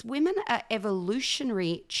 since women are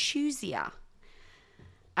evolutionary choosier.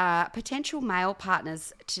 Potential male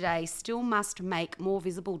partners today still must make more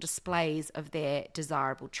visible displays of their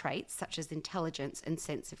desirable traits, such as intelligence and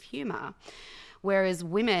sense of humour, whereas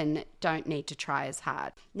women don't need to try as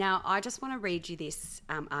hard. Now, I just want to read you this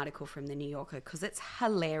article from The New Yorker because it's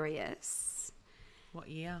hilarious. What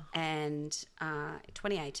year? And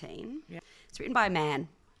 2018. Yep. It's written by a man.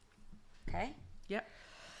 Okay? Yep.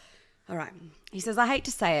 All right. He says, I hate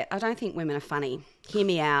to say it, I don't think women are funny. Hear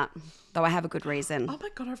me out, though I have a good reason. Oh my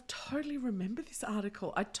God, I totally remember this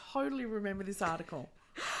article.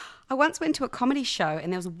 I once went to a comedy show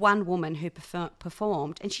and there was one woman who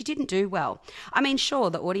performed and she didn't do well. I mean, sure,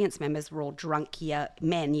 the audience members were all drunk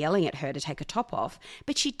men yelling at her to take her top off,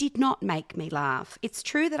 but she did not make me laugh. It's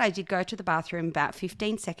true that I did go to the bathroom about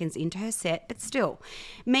 15 seconds into her set, but still.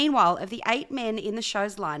 Meanwhile, of the 8 men in the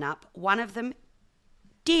show's lineup, one of them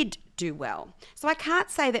did do well. So I can't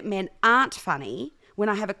say that men aren't funny when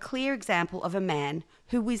I have a clear example of a man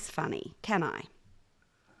who is funny, can I?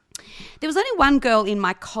 There was only one girl in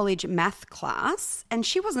my college math class, and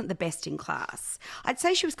she wasn't the best in class. I'd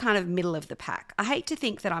say she was kind of middle of the pack. I hate to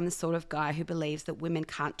think that I'm the sort of guy who believes that women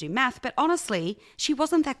can't do math, but honestly, she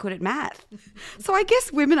wasn't that good at math. So I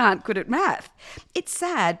guess women aren't good at math. It's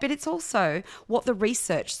sad, but it's also what the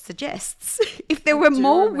research suggests. If there were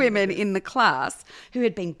more women in the class who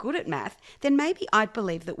had been good at math, then maybe I'd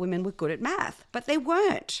believe that women were good at math, but they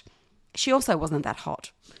weren't. She also wasn't that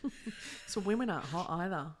hot. So women aren't hot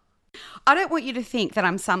either. I don't want you to think that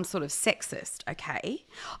I'm some sort of sexist, okay?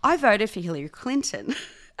 I voted for Hillary Clinton,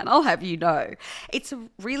 and I'll have you know, it's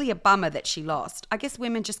really a bummer that she lost. I guess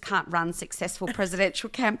women just can't run successful presidential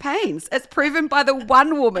campaigns, as proven by the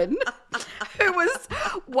one woman who was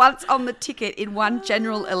once on the ticket in one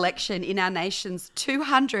general election in our nation's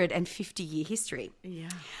 250-year history. Yeah.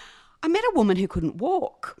 I met a woman who couldn't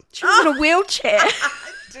walk. She was in a wheelchair. I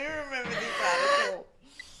do remember this article.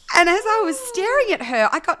 And as I was staring at her,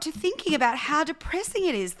 I got to thinking about how depressing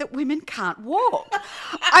it is that women can't walk.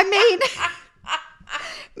 I mean,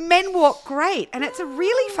 men walk great, and it's a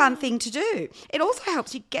really fun thing to do. It also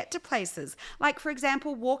helps you get to places. Like, for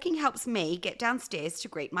example, walking helps me get downstairs to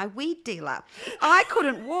greet my weed dealer. If I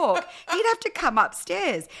couldn't walk, he'd have to come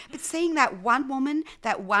upstairs. But seeing that one woman,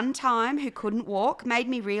 that one time who couldn't walk, made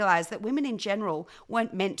me realise that women in general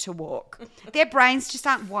weren't meant to walk. Their brains just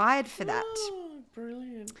aren't wired for that.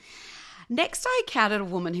 Brilliant. Next, I encountered a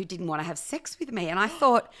woman who didn't want to have sex with me, and I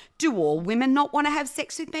thought, do all women not want to have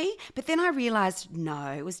sex with me? But then I realised,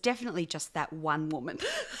 no, it was definitely just that one woman.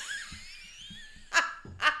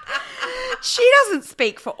 She doesn't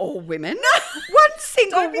speak for all women. One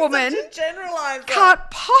single woman can't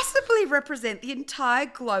possibly represent the entire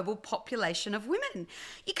global population of women.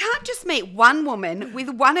 You can't just meet one woman with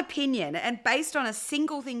one opinion and based on a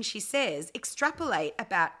single thing she says, extrapolate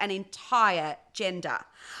about an entire gender.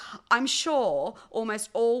 I'm sure almost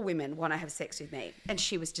all women want to have sex with me, and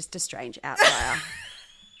she was just a strange outlier.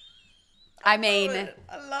 I mean,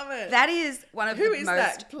 I love it. That is one of who the is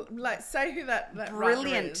most that? Like, say who that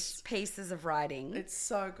brilliant is. Pieces of writing. It's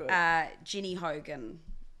so good. Ginny Hogan.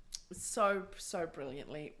 So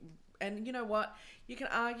brilliantly. And you know what? You can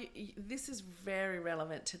argue this is very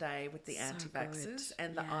relevant today with the anti-vaxxers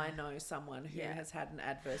and that I know someone who has had an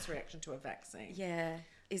adverse reaction to a vaccine. Yeah.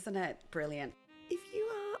 Isn't it brilliant? If you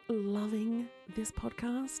are loving this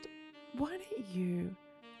podcast, why don't you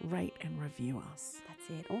rate and review us?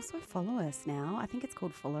 That's it. Also follow us now. I think it's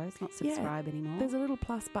called follow. It's not subscribe anymore. There's a little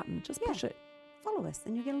plus button. Just push it. Follow us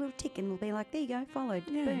and you'll get a little tick and it'll be like, there you go, followed.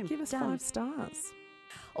 Yeah, Boom. give us done. 5 stars.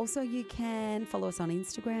 Also, you can follow us on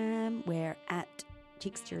Instagram. We're at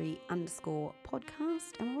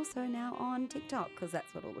Chickstery_podcast. And we're also now on TikTok because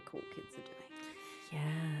that's what all the cool kids are doing.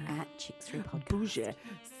 Yeah. At Chickstery Podcast. Bougie,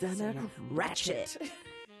 Sana, Ratchet.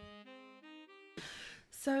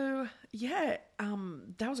 So yeah,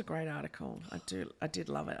 that was a great article. I did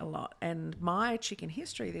love it a lot. And my chicken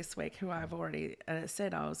history this week, who I've already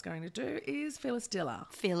said I was going to do, is Phyllis Diller.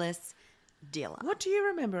 Phyllis Diller. What do you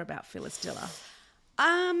remember about Phyllis Diller?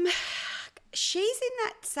 She's in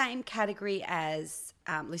that same category as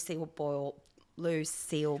Lucille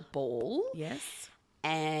Ball. Yes.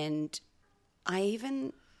 And I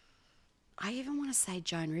even want to say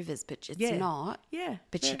Joan Rivers, but it's Yeah. not. Yeah.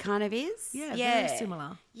 But she kind of is. Yeah, very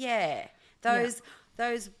similar. Yeah. Those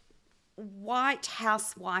white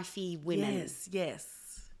housewifey women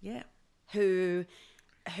Yes. Yeah. who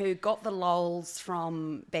got the lols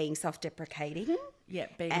from being self-deprecating. Yeah,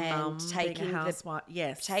 being and a mum, being a housewife.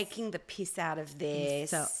 Yes. Taking the piss out of their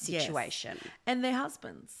situation. Yes. And their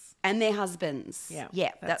husbands. And their husbands.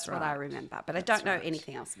 Yeah, that's what I right. remember. But I don't know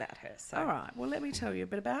anything else about her. So All right. Well, let me tell you a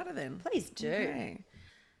bit about her then. Please do. Okay.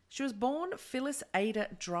 She was born Phyllis Ada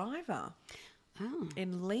Driver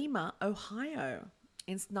in Lima, Ohio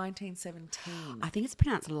in 1917. I think it's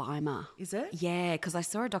pronounced Lima. Is it? Yeah, because I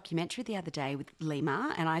saw a documentary the other day with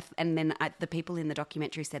Lima, and then the people in the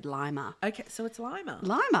documentary said Lima. Okay, so it's Lima.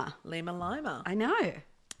 Lima. I know.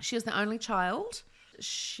 She was the only child.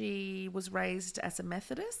 She was raised as a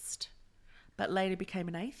Methodist, but later became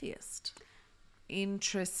an atheist.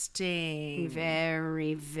 Interesting.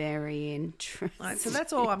 Very, very interesting. Right, so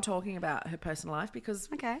that's all I'm talking about her personal life because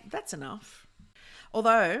Okay. that's enough.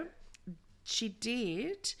 Although she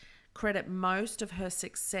did credit most of her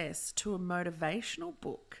success to a motivational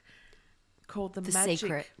book called The Magic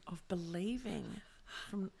Secret. of Believing.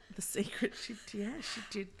 From The Secret. She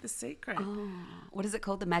did The Secret. Oh, what is it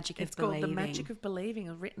called? The Magic of It's Believing. called The Magic of Believing,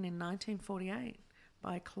 written in 1948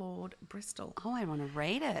 by Claude Bristol, Oh, I want to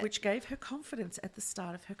read it. which gave her confidence at the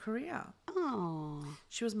start of her career. Oh.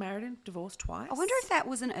 She was married and divorced twice. I wonder if that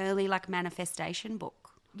was an early manifestation book.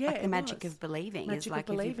 Yeah, like The it Magic was. of Believing. Magic is of like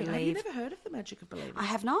Believing. If you Have believe. you never heard of The Magic of Believing? I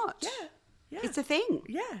have not. Yeah. It's a thing.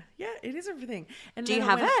 Yeah, it is everything. And Do you then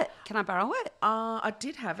have went- it? Can I borrow it? I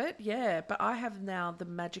did have it, yeah, but I have now The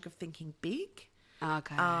Magic of Thinking Big.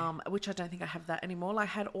 Okay. Which I don't think I have that anymore. I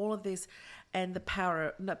had all of this, and the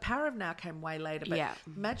Power of Now came way later. But Yeah.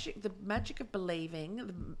 the Magic of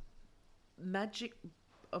Believing,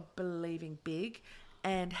 Big,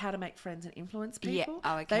 and How to Make Friends and Influence Yeah. People.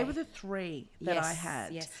 Oh, okay. They were the three that I Yes,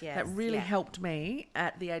 had. yes, that really yeah. helped me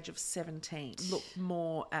at the age of 17 look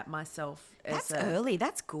more at myself That's as early.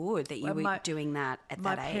 That's good that you Well, were doing that at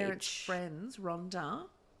my that parents' age. friends, Rhonda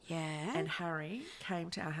Yeah. and Harry, came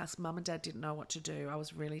to our house. Mum and Dad didn't know what to do. I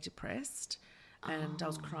was really depressed and I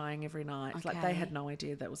was crying every night. Like they okay. had no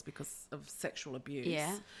idea that was because of sexual abuse.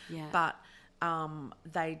 Yeah. But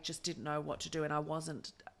they just didn't know what to do, and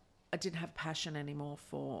I didn't have passion anymore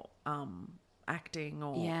for acting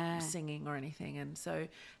or singing or anything. And so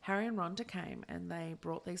Harry and Rhonda came and they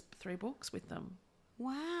brought these 3 books with them.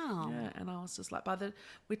 Wow. Yeah, and I was just like,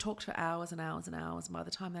 we talked for hours and hours and hours. And by the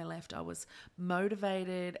time they left, I was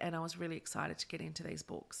motivated and I was really excited to get into these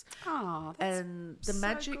books. Oh, that's And the so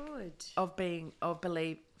magic good.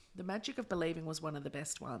 The Magic of Believing was one of the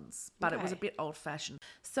best ones, but it was a Okay. bit old-fashioned.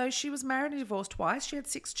 So she was married and divorced twice. She had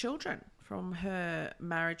 6 children from her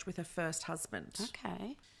marriage with her first husband.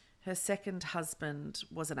 Okay. Her second husband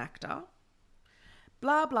was an actor.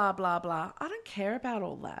 Blah, blah, blah, blah. I don't care about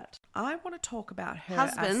all that. I want to talk about her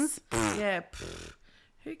Husbands?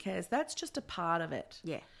 Who cares? That's just a part of it.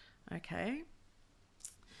 Yeah. Okay.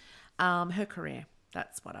 Her career.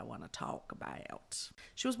 That's what I want to talk about.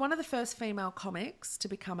 She was one of the first female comics to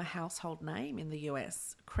become a household name in the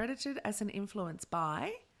US, credited as an influence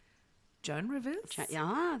by Joan Rivers,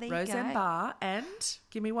 Yeah, there you Roseanne go. Barr, and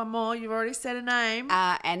give me one more. You've already said a name.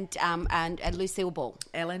 And Lucille Ball.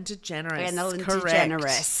 Ellen DeGeneres. And Ellen Correct.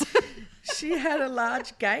 DeGeneres. She had a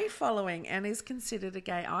large gay following and is considered a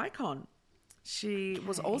gay icon. She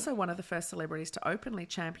was also one of the first celebrities to openly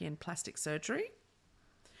champion plastic surgery,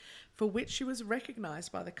 for which she was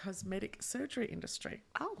recognised by the cosmetic surgery industry.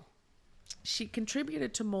 Oh. She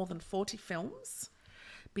contributed to more than 40 films,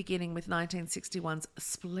 beginning with 1961's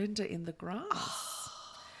Splendor in the Grass.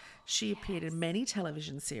 She appeared in many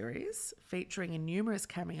television series, featuring in numerous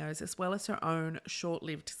cameos, as well as her own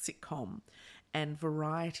short-lived sitcom and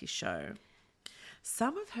variety show.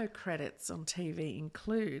 Some of her credits on TV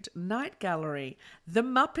include Night Gallery, The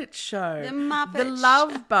Muppet Show, The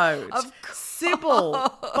Love Boat, Sybil,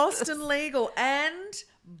 Boston Legal, and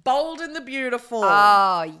Bold and the Beautiful.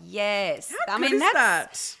 Oh, yes. How good is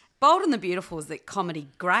that? Bold and the Beautiful is the comedy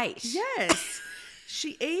great. Yes.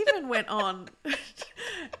 She even went on.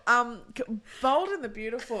 Bold and the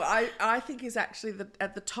Beautiful, I think, is actually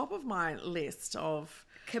at the top of my list of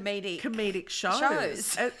comedic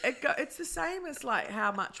shows. It's the same as like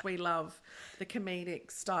how much we love the comedic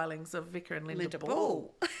stylings of Vicar and Linda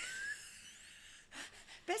Ball.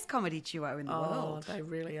 Best comedy duo in the world. They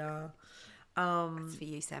really are. That's for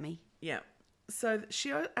you, Sammy. Yeah. So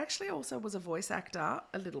she actually also was a voice actor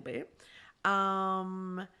a little bit.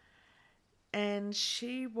 And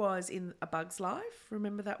she was in A Bug's Life.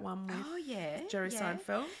 Remember that one with Jerry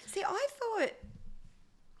Seinfeld? See, I thought,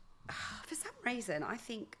 for some reason, I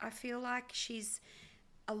feel like she's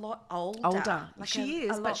a lot older. Like she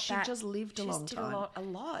is, but she just lived a long time. A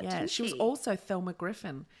lot. Yeah, she was also Thelma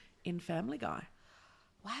Griffin in Family Guy.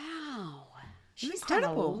 Wow. She's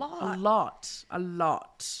incredible. A lot.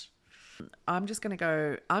 I'm just going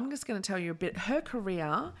to tell you a bit. Her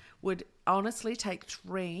career would honestly take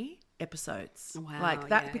 3 episodes. Wow, like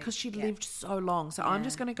that, because she lived so long. So I'm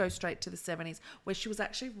just going to go straight to the 70s, where she was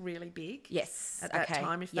actually really big. Yes. At that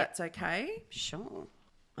time, if that's okay. Sure.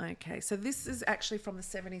 Okay, so this is actually from the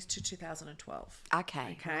 70s to 2012.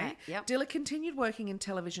 Okay. Right. Yep. Dilla continued working in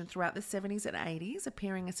television throughout the 70s and 80s,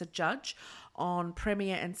 appearing as a judge on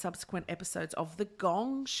premiere and subsequent episodes of The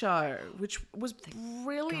Gong Show, which was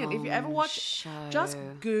brilliant. If you ever watch, just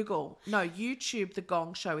YouTube The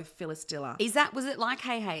Gong Show with Phyllis Diller. Was it like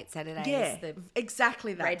Hey Hey It's Saturday? Yeah,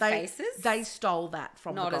 exactly that. Red faces? They stole that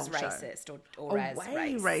from Not The as Gong Show. racist or as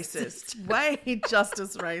way racist. Way just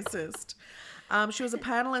as racist. She was a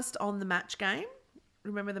panelist on The Match Game.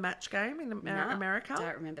 Remember The Match Game in America?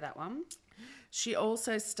 Don't remember that one. She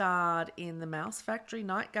also starred in The Mouse Factory,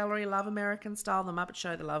 Night Gallery, Love American Style, The Muppet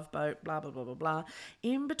Show, The Love Boat, blah, blah, blah, blah, blah.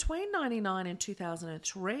 In between 1999 and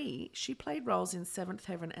 2003, she played roles in Seventh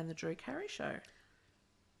Heaven and The Drew Carey Show.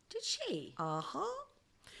 Did she? Uh-huh.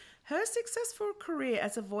 Her successful career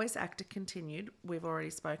as a voice actor continued. We've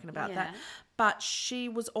already spoken about that. But she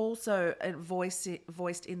was also voiced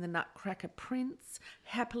in The Nutcracker Prince,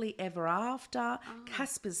 Happily Ever After,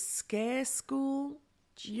 Casper's Scare School.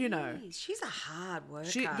 Jeez, you know. She's a hard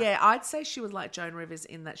worker. I'd say she was like Joan Rivers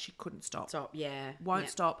in that she couldn't stop. Won't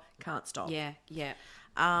stop, can't stop. Yeah.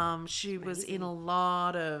 She was in a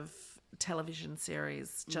lot of television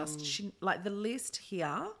series. The list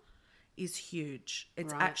here is huge.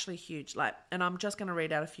 It's actually huge. And I'm just going to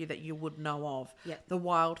read out a few that you would know of. Yep. The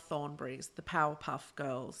Wild Thornberrys, The Powerpuff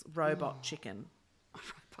Girls, Robot Chicken.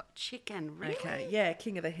 Robot Chicken, really? Okay, yeah,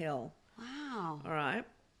 King of the Hill. Wow. All right.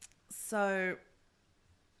 So,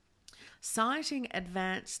 citing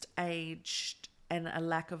advanced age and a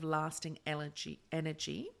lack of lasting energy,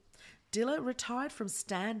 Dilla retired from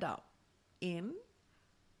stand-up in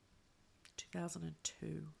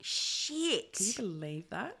 2002. Shit. Can you believe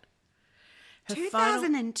that?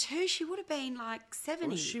 2002, she would have been like 70.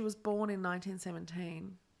 Well, she was born in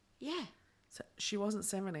 1917. Yeah. So she wasn't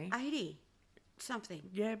 70. 80 something.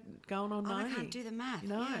 Yeah, going on 90. I can't do the math.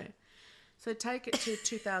 No. Yeah. So take it to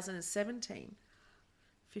 2017.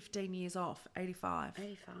 15 years off, 85.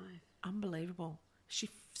 85. Unbelievable. She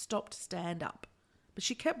stopped stand-up, but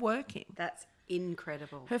she kept working. That's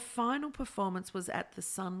incredible. Her final performance was at the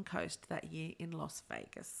Suncoast that year in Las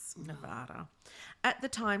Vegas, Nevada. At the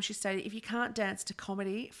time, she stated, if you can't dance to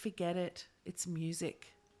comedy, forget it. It's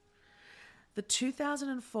music. The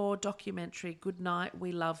 2004 documentary, Good Night,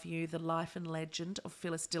 We Love You, The Life and Legend of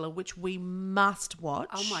Phyllis Diller, which we must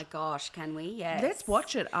watch. Oh my gosh, can we? Yes. Let's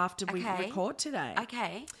watch it after we record today.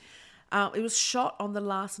 Okay. It was shot on the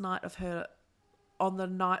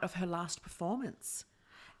night of her last performance.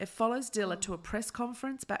 It follows Dilla to a press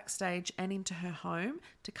conference, backstage, and into her home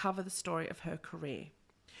to cover the story of her career.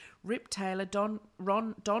 Rip Taylor, Don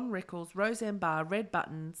Rickles, Roseanne Barr, Red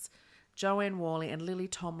Buttons, Joanne Worley, and Lily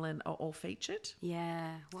Tomlin are all featured.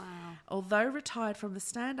 Yeah, wow. Although retired from the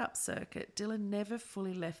stand-up circuit, Dilla never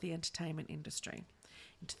fully left the entertainment industry.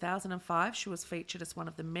 In 2005, she was featured as one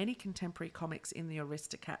of the many contemporary comics in the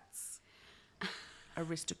Aristocats.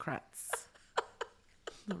 Aristocats,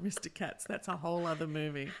 that's a whole other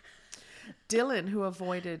movie. Dylan, who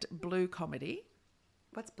avoided blue comedy.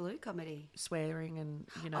 What's blue comedy? Swearing and,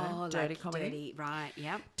 dirty comedy. Dirty, right,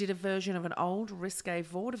 yep. Did a version of an old risque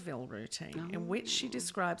vaudeville routine in which she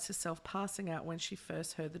describes herself passing out when she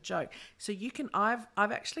first heard the joke. So I've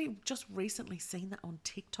actually just recently seen that on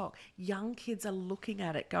TikTok. Young kids are looking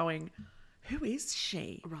at it going, who is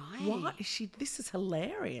she? Right. Why is she? This is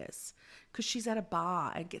hilarious because she's at a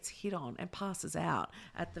bar and gets hit on and passes out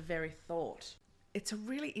at the very thought. It's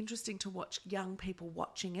really interesting to watch young people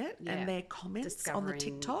watching it and their comments on the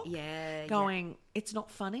TikTok. Going, it's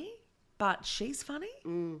not funny, but she's funny.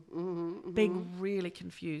 Being really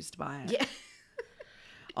confused by it. Yeah.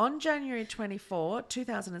 On January 24,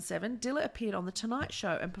 2007, Dilla appeared on The Tonight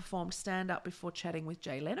Show and performed stand-up before chatting with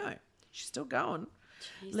Jay Leno. She's still going.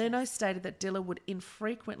 Jesus. Leno stated that Dilla would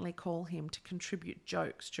infrequently call him to contribute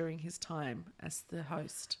jokes during his time as the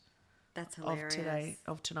host. That's hilarious.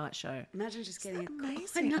 Of Tonight Show. Imagine just getting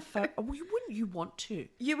amazing. Wouldn't you want to?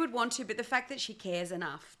 You would want to, but the fact that she cares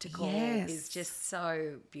enough to call is just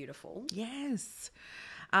so beautiful. Yes.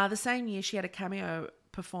 The same year, she had a cameo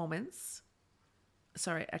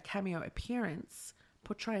appearance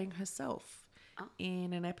portraying herself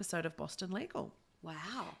in an episode of Boston Legal.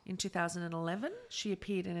 Wow. In 2011, she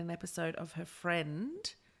appeared in an episode of her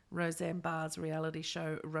friend Roseanne Barr's reality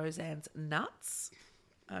show Roseanne's Nuts.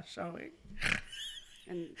 Showing.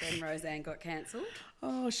 And then Roseanne got cancelled?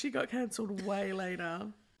 Oh, she got cancelled way later.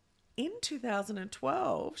 In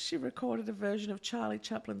 2012, she recorded a version of Charlie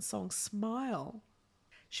Chaplin's song Smile.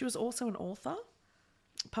 She was also an author,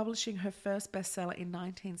 publishing her first bestseller in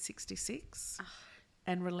 1966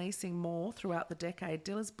 and releasing more throughout the decade.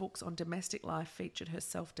 Dilla's books on domestic life featured her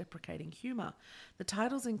self-deprecating humour. The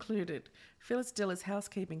titles included Phyllis Dilla's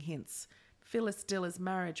Housekeeping Hints, Phyllis Dilla's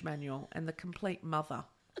Marriage Manual, and The Complete Mother.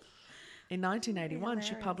 In 1981,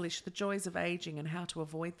 she published The Joys of Aging and How to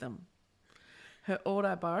Avoid Them. Her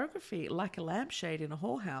autobiography, Like a Lampshade in a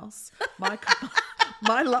Whorehouse,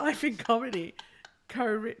 My Life in Comedy,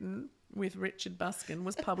 co-written with Richard Buskin,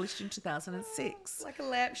 was published in 2006. Like a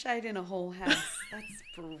lampshade in a whorehouse.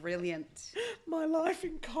 That's brilliant. My Life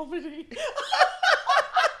in Comedy.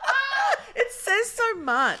 It says so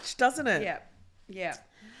much, doesn't it? Yeah. Yeah.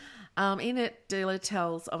 In it, Dilla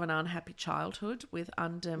tells of an unhappy childhood with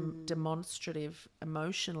undemonstrative,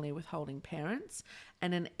 emotionally withholding parents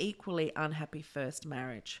and an equally unhappy first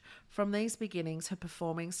marriage. From these beginnings, her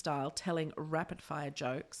performing style, telling rapid-fire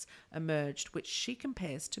jokes, emerged, which she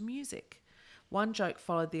compares to music. One joke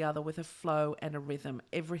followed the other with a flow and a rhythm.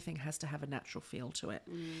 Everything has to have a natural feel to it.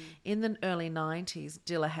 In the early 90s,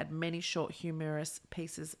 Dilla had many short humorous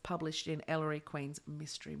pieces published in Ellery Queen's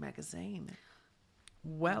Mystery magazine.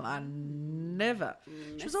 Well, I never.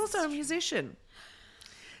 She was also a musician.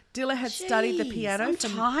 Dilla had studied the piano. I'm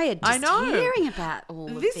tired just hearing about all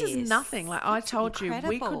of this. This is nothing. Like I told you,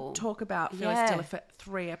 we could talk about Phyllis Dilla for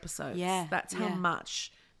 3 episodes. Yeah. That's how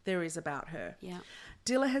much there is about her. Yeah.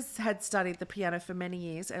 Dilla had studied the piano for many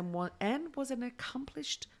years and was an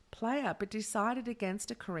accomplished player, but decided against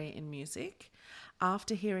a career in music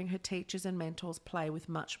after hearing her teachers and mentors play with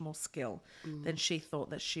much more skill than she thought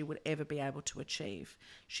that she would ever be able to achieve.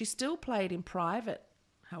 She still played in private,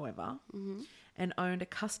 however, and owned a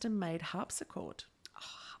custom-made harpsichord. Oh,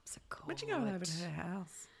 harpsichord. Imagine going over to her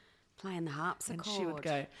house. Playing the harpsichord. And she would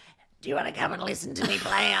go, do you want to come and listen to me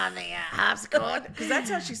play on the harpsichord? Because that's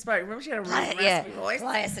how she spoke. Remember, she had a really raspy voice?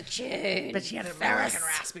 Play us a tune. But she had a American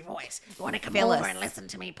raspy voice. You want to come over and listen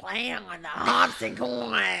to me play on the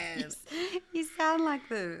harpsichord? You sound like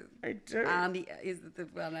the... I do. Andy, is it the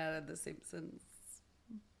one out of The Simpsons?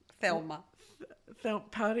 Thelma.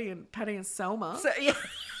 Patty and Selma. So, yeah.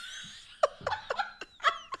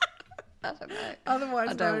 I don't know.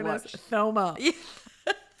 Otherwise known as Thelma. Yeah.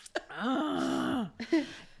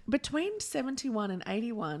 Between 71 and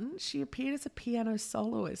 81, she appeared as a piano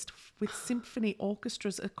soloist with symphony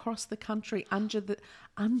orchestras across the country under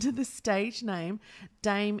the stage name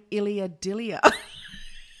Dame Ilia Dilia.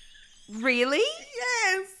 Really?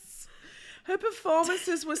 Yes. Her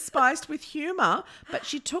performances were spiced with humour, but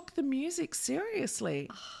she took the music seriously.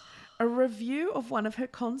 A review of one of her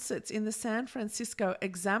concerts in the San Francisco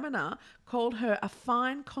Examiner called her a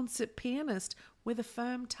fine concert pianist with a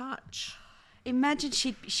firm touch. Imagine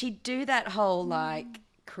she'd do that whole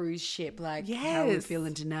cruise ship, how we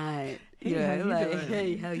feeling tonight? Hey, how you doing?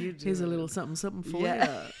 Hey, how you doing? Here's a little something for you.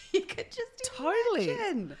 You could just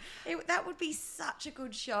imagine. That would be such a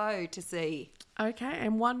good show to see. Okay,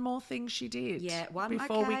 and one more thing she did. Yeah,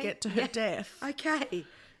 before we get to her death. Okay.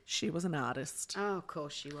 She was an artist. Oh, of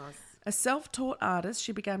course she was. A self-taught artist,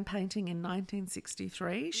 she began painting in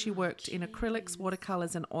 1963. She worked in acrylics,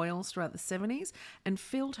 watercolours and oils throughout the 70s and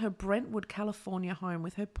filled her Brentwood, California home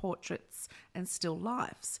with her portraits and still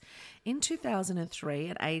lifes. In 2003,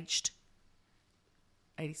 at aged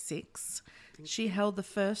 86, she held the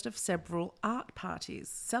first of several art parties,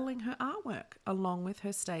 selling her artwork along with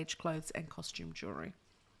her stage clothes and costume jewellery.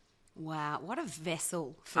 Wow, what a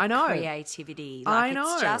vessel for I know. creativity. I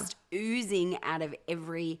know. It's just oozing out of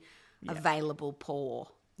every available pore.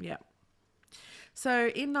 Yeah. So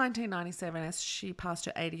in 1997, as she passed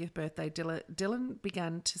her 80th birthday, Dylan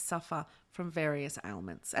began to suffer from various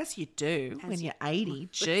ailments, as you do when you're 80.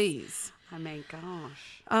 Jeez. I mean,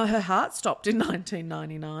 gosh. Her heart stopped in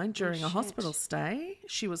 1999 during a hospital stay.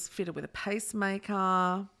 She was fitted with a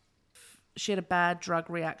pacemaker. She had a bad drug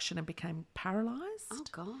reaction and became paralysed. Oh,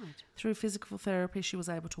 God. Through physical therapy, she was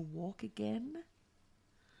able to walk again.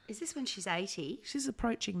 Is this when she's 80? She's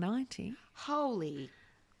approaching 90. Holy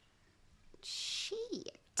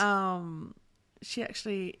shit. She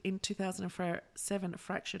actually, in 2007,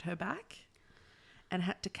 fractured her back and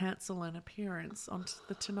had to cancel an appearance on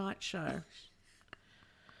The Tonight Show,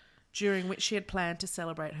 during which she had planned to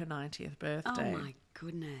celebrate her 90th birthday. Oh, my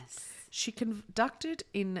goodness. She conducted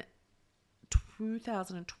in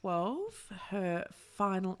 2012 her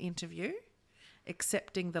final interview,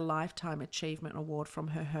 accepting the Lifetime Achievement Award from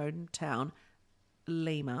her hometown,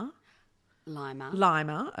 Lima,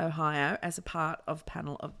 Ohio, as a part of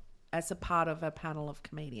a panel of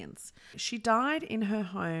comedians. She died in her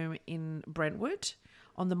home in Brentwood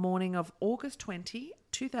on the morning of August 20,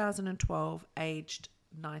 2012, aged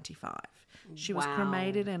 95. She was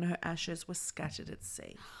cremated and her ashes were scattered at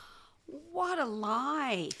sea. What a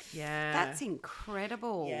life. Yeah. That's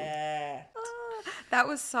incredible. Yeah. That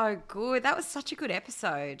was so good. That was such a good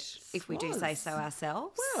episode, if we do say so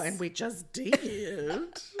ourselves. Well, and we just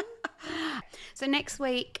did. So next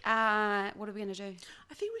week, what are we going to do?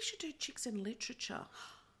 I think we should do Chicks in Literature.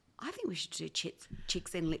 I think we should do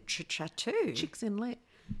chicks in literature too. Chicks in Lit.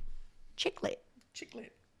 Chicklet.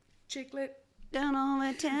 Chicklet. Chicklet. Down all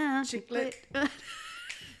the town. Chicklet.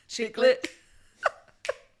 Chicklet.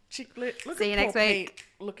 Chicklet. Look See at you next poor week. Pete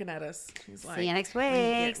looking at us. He's like, See you next when you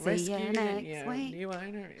week. get See you rescued and next your week. new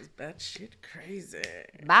owner is batshit crazy.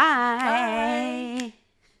 Bye.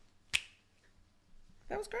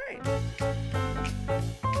 That was great.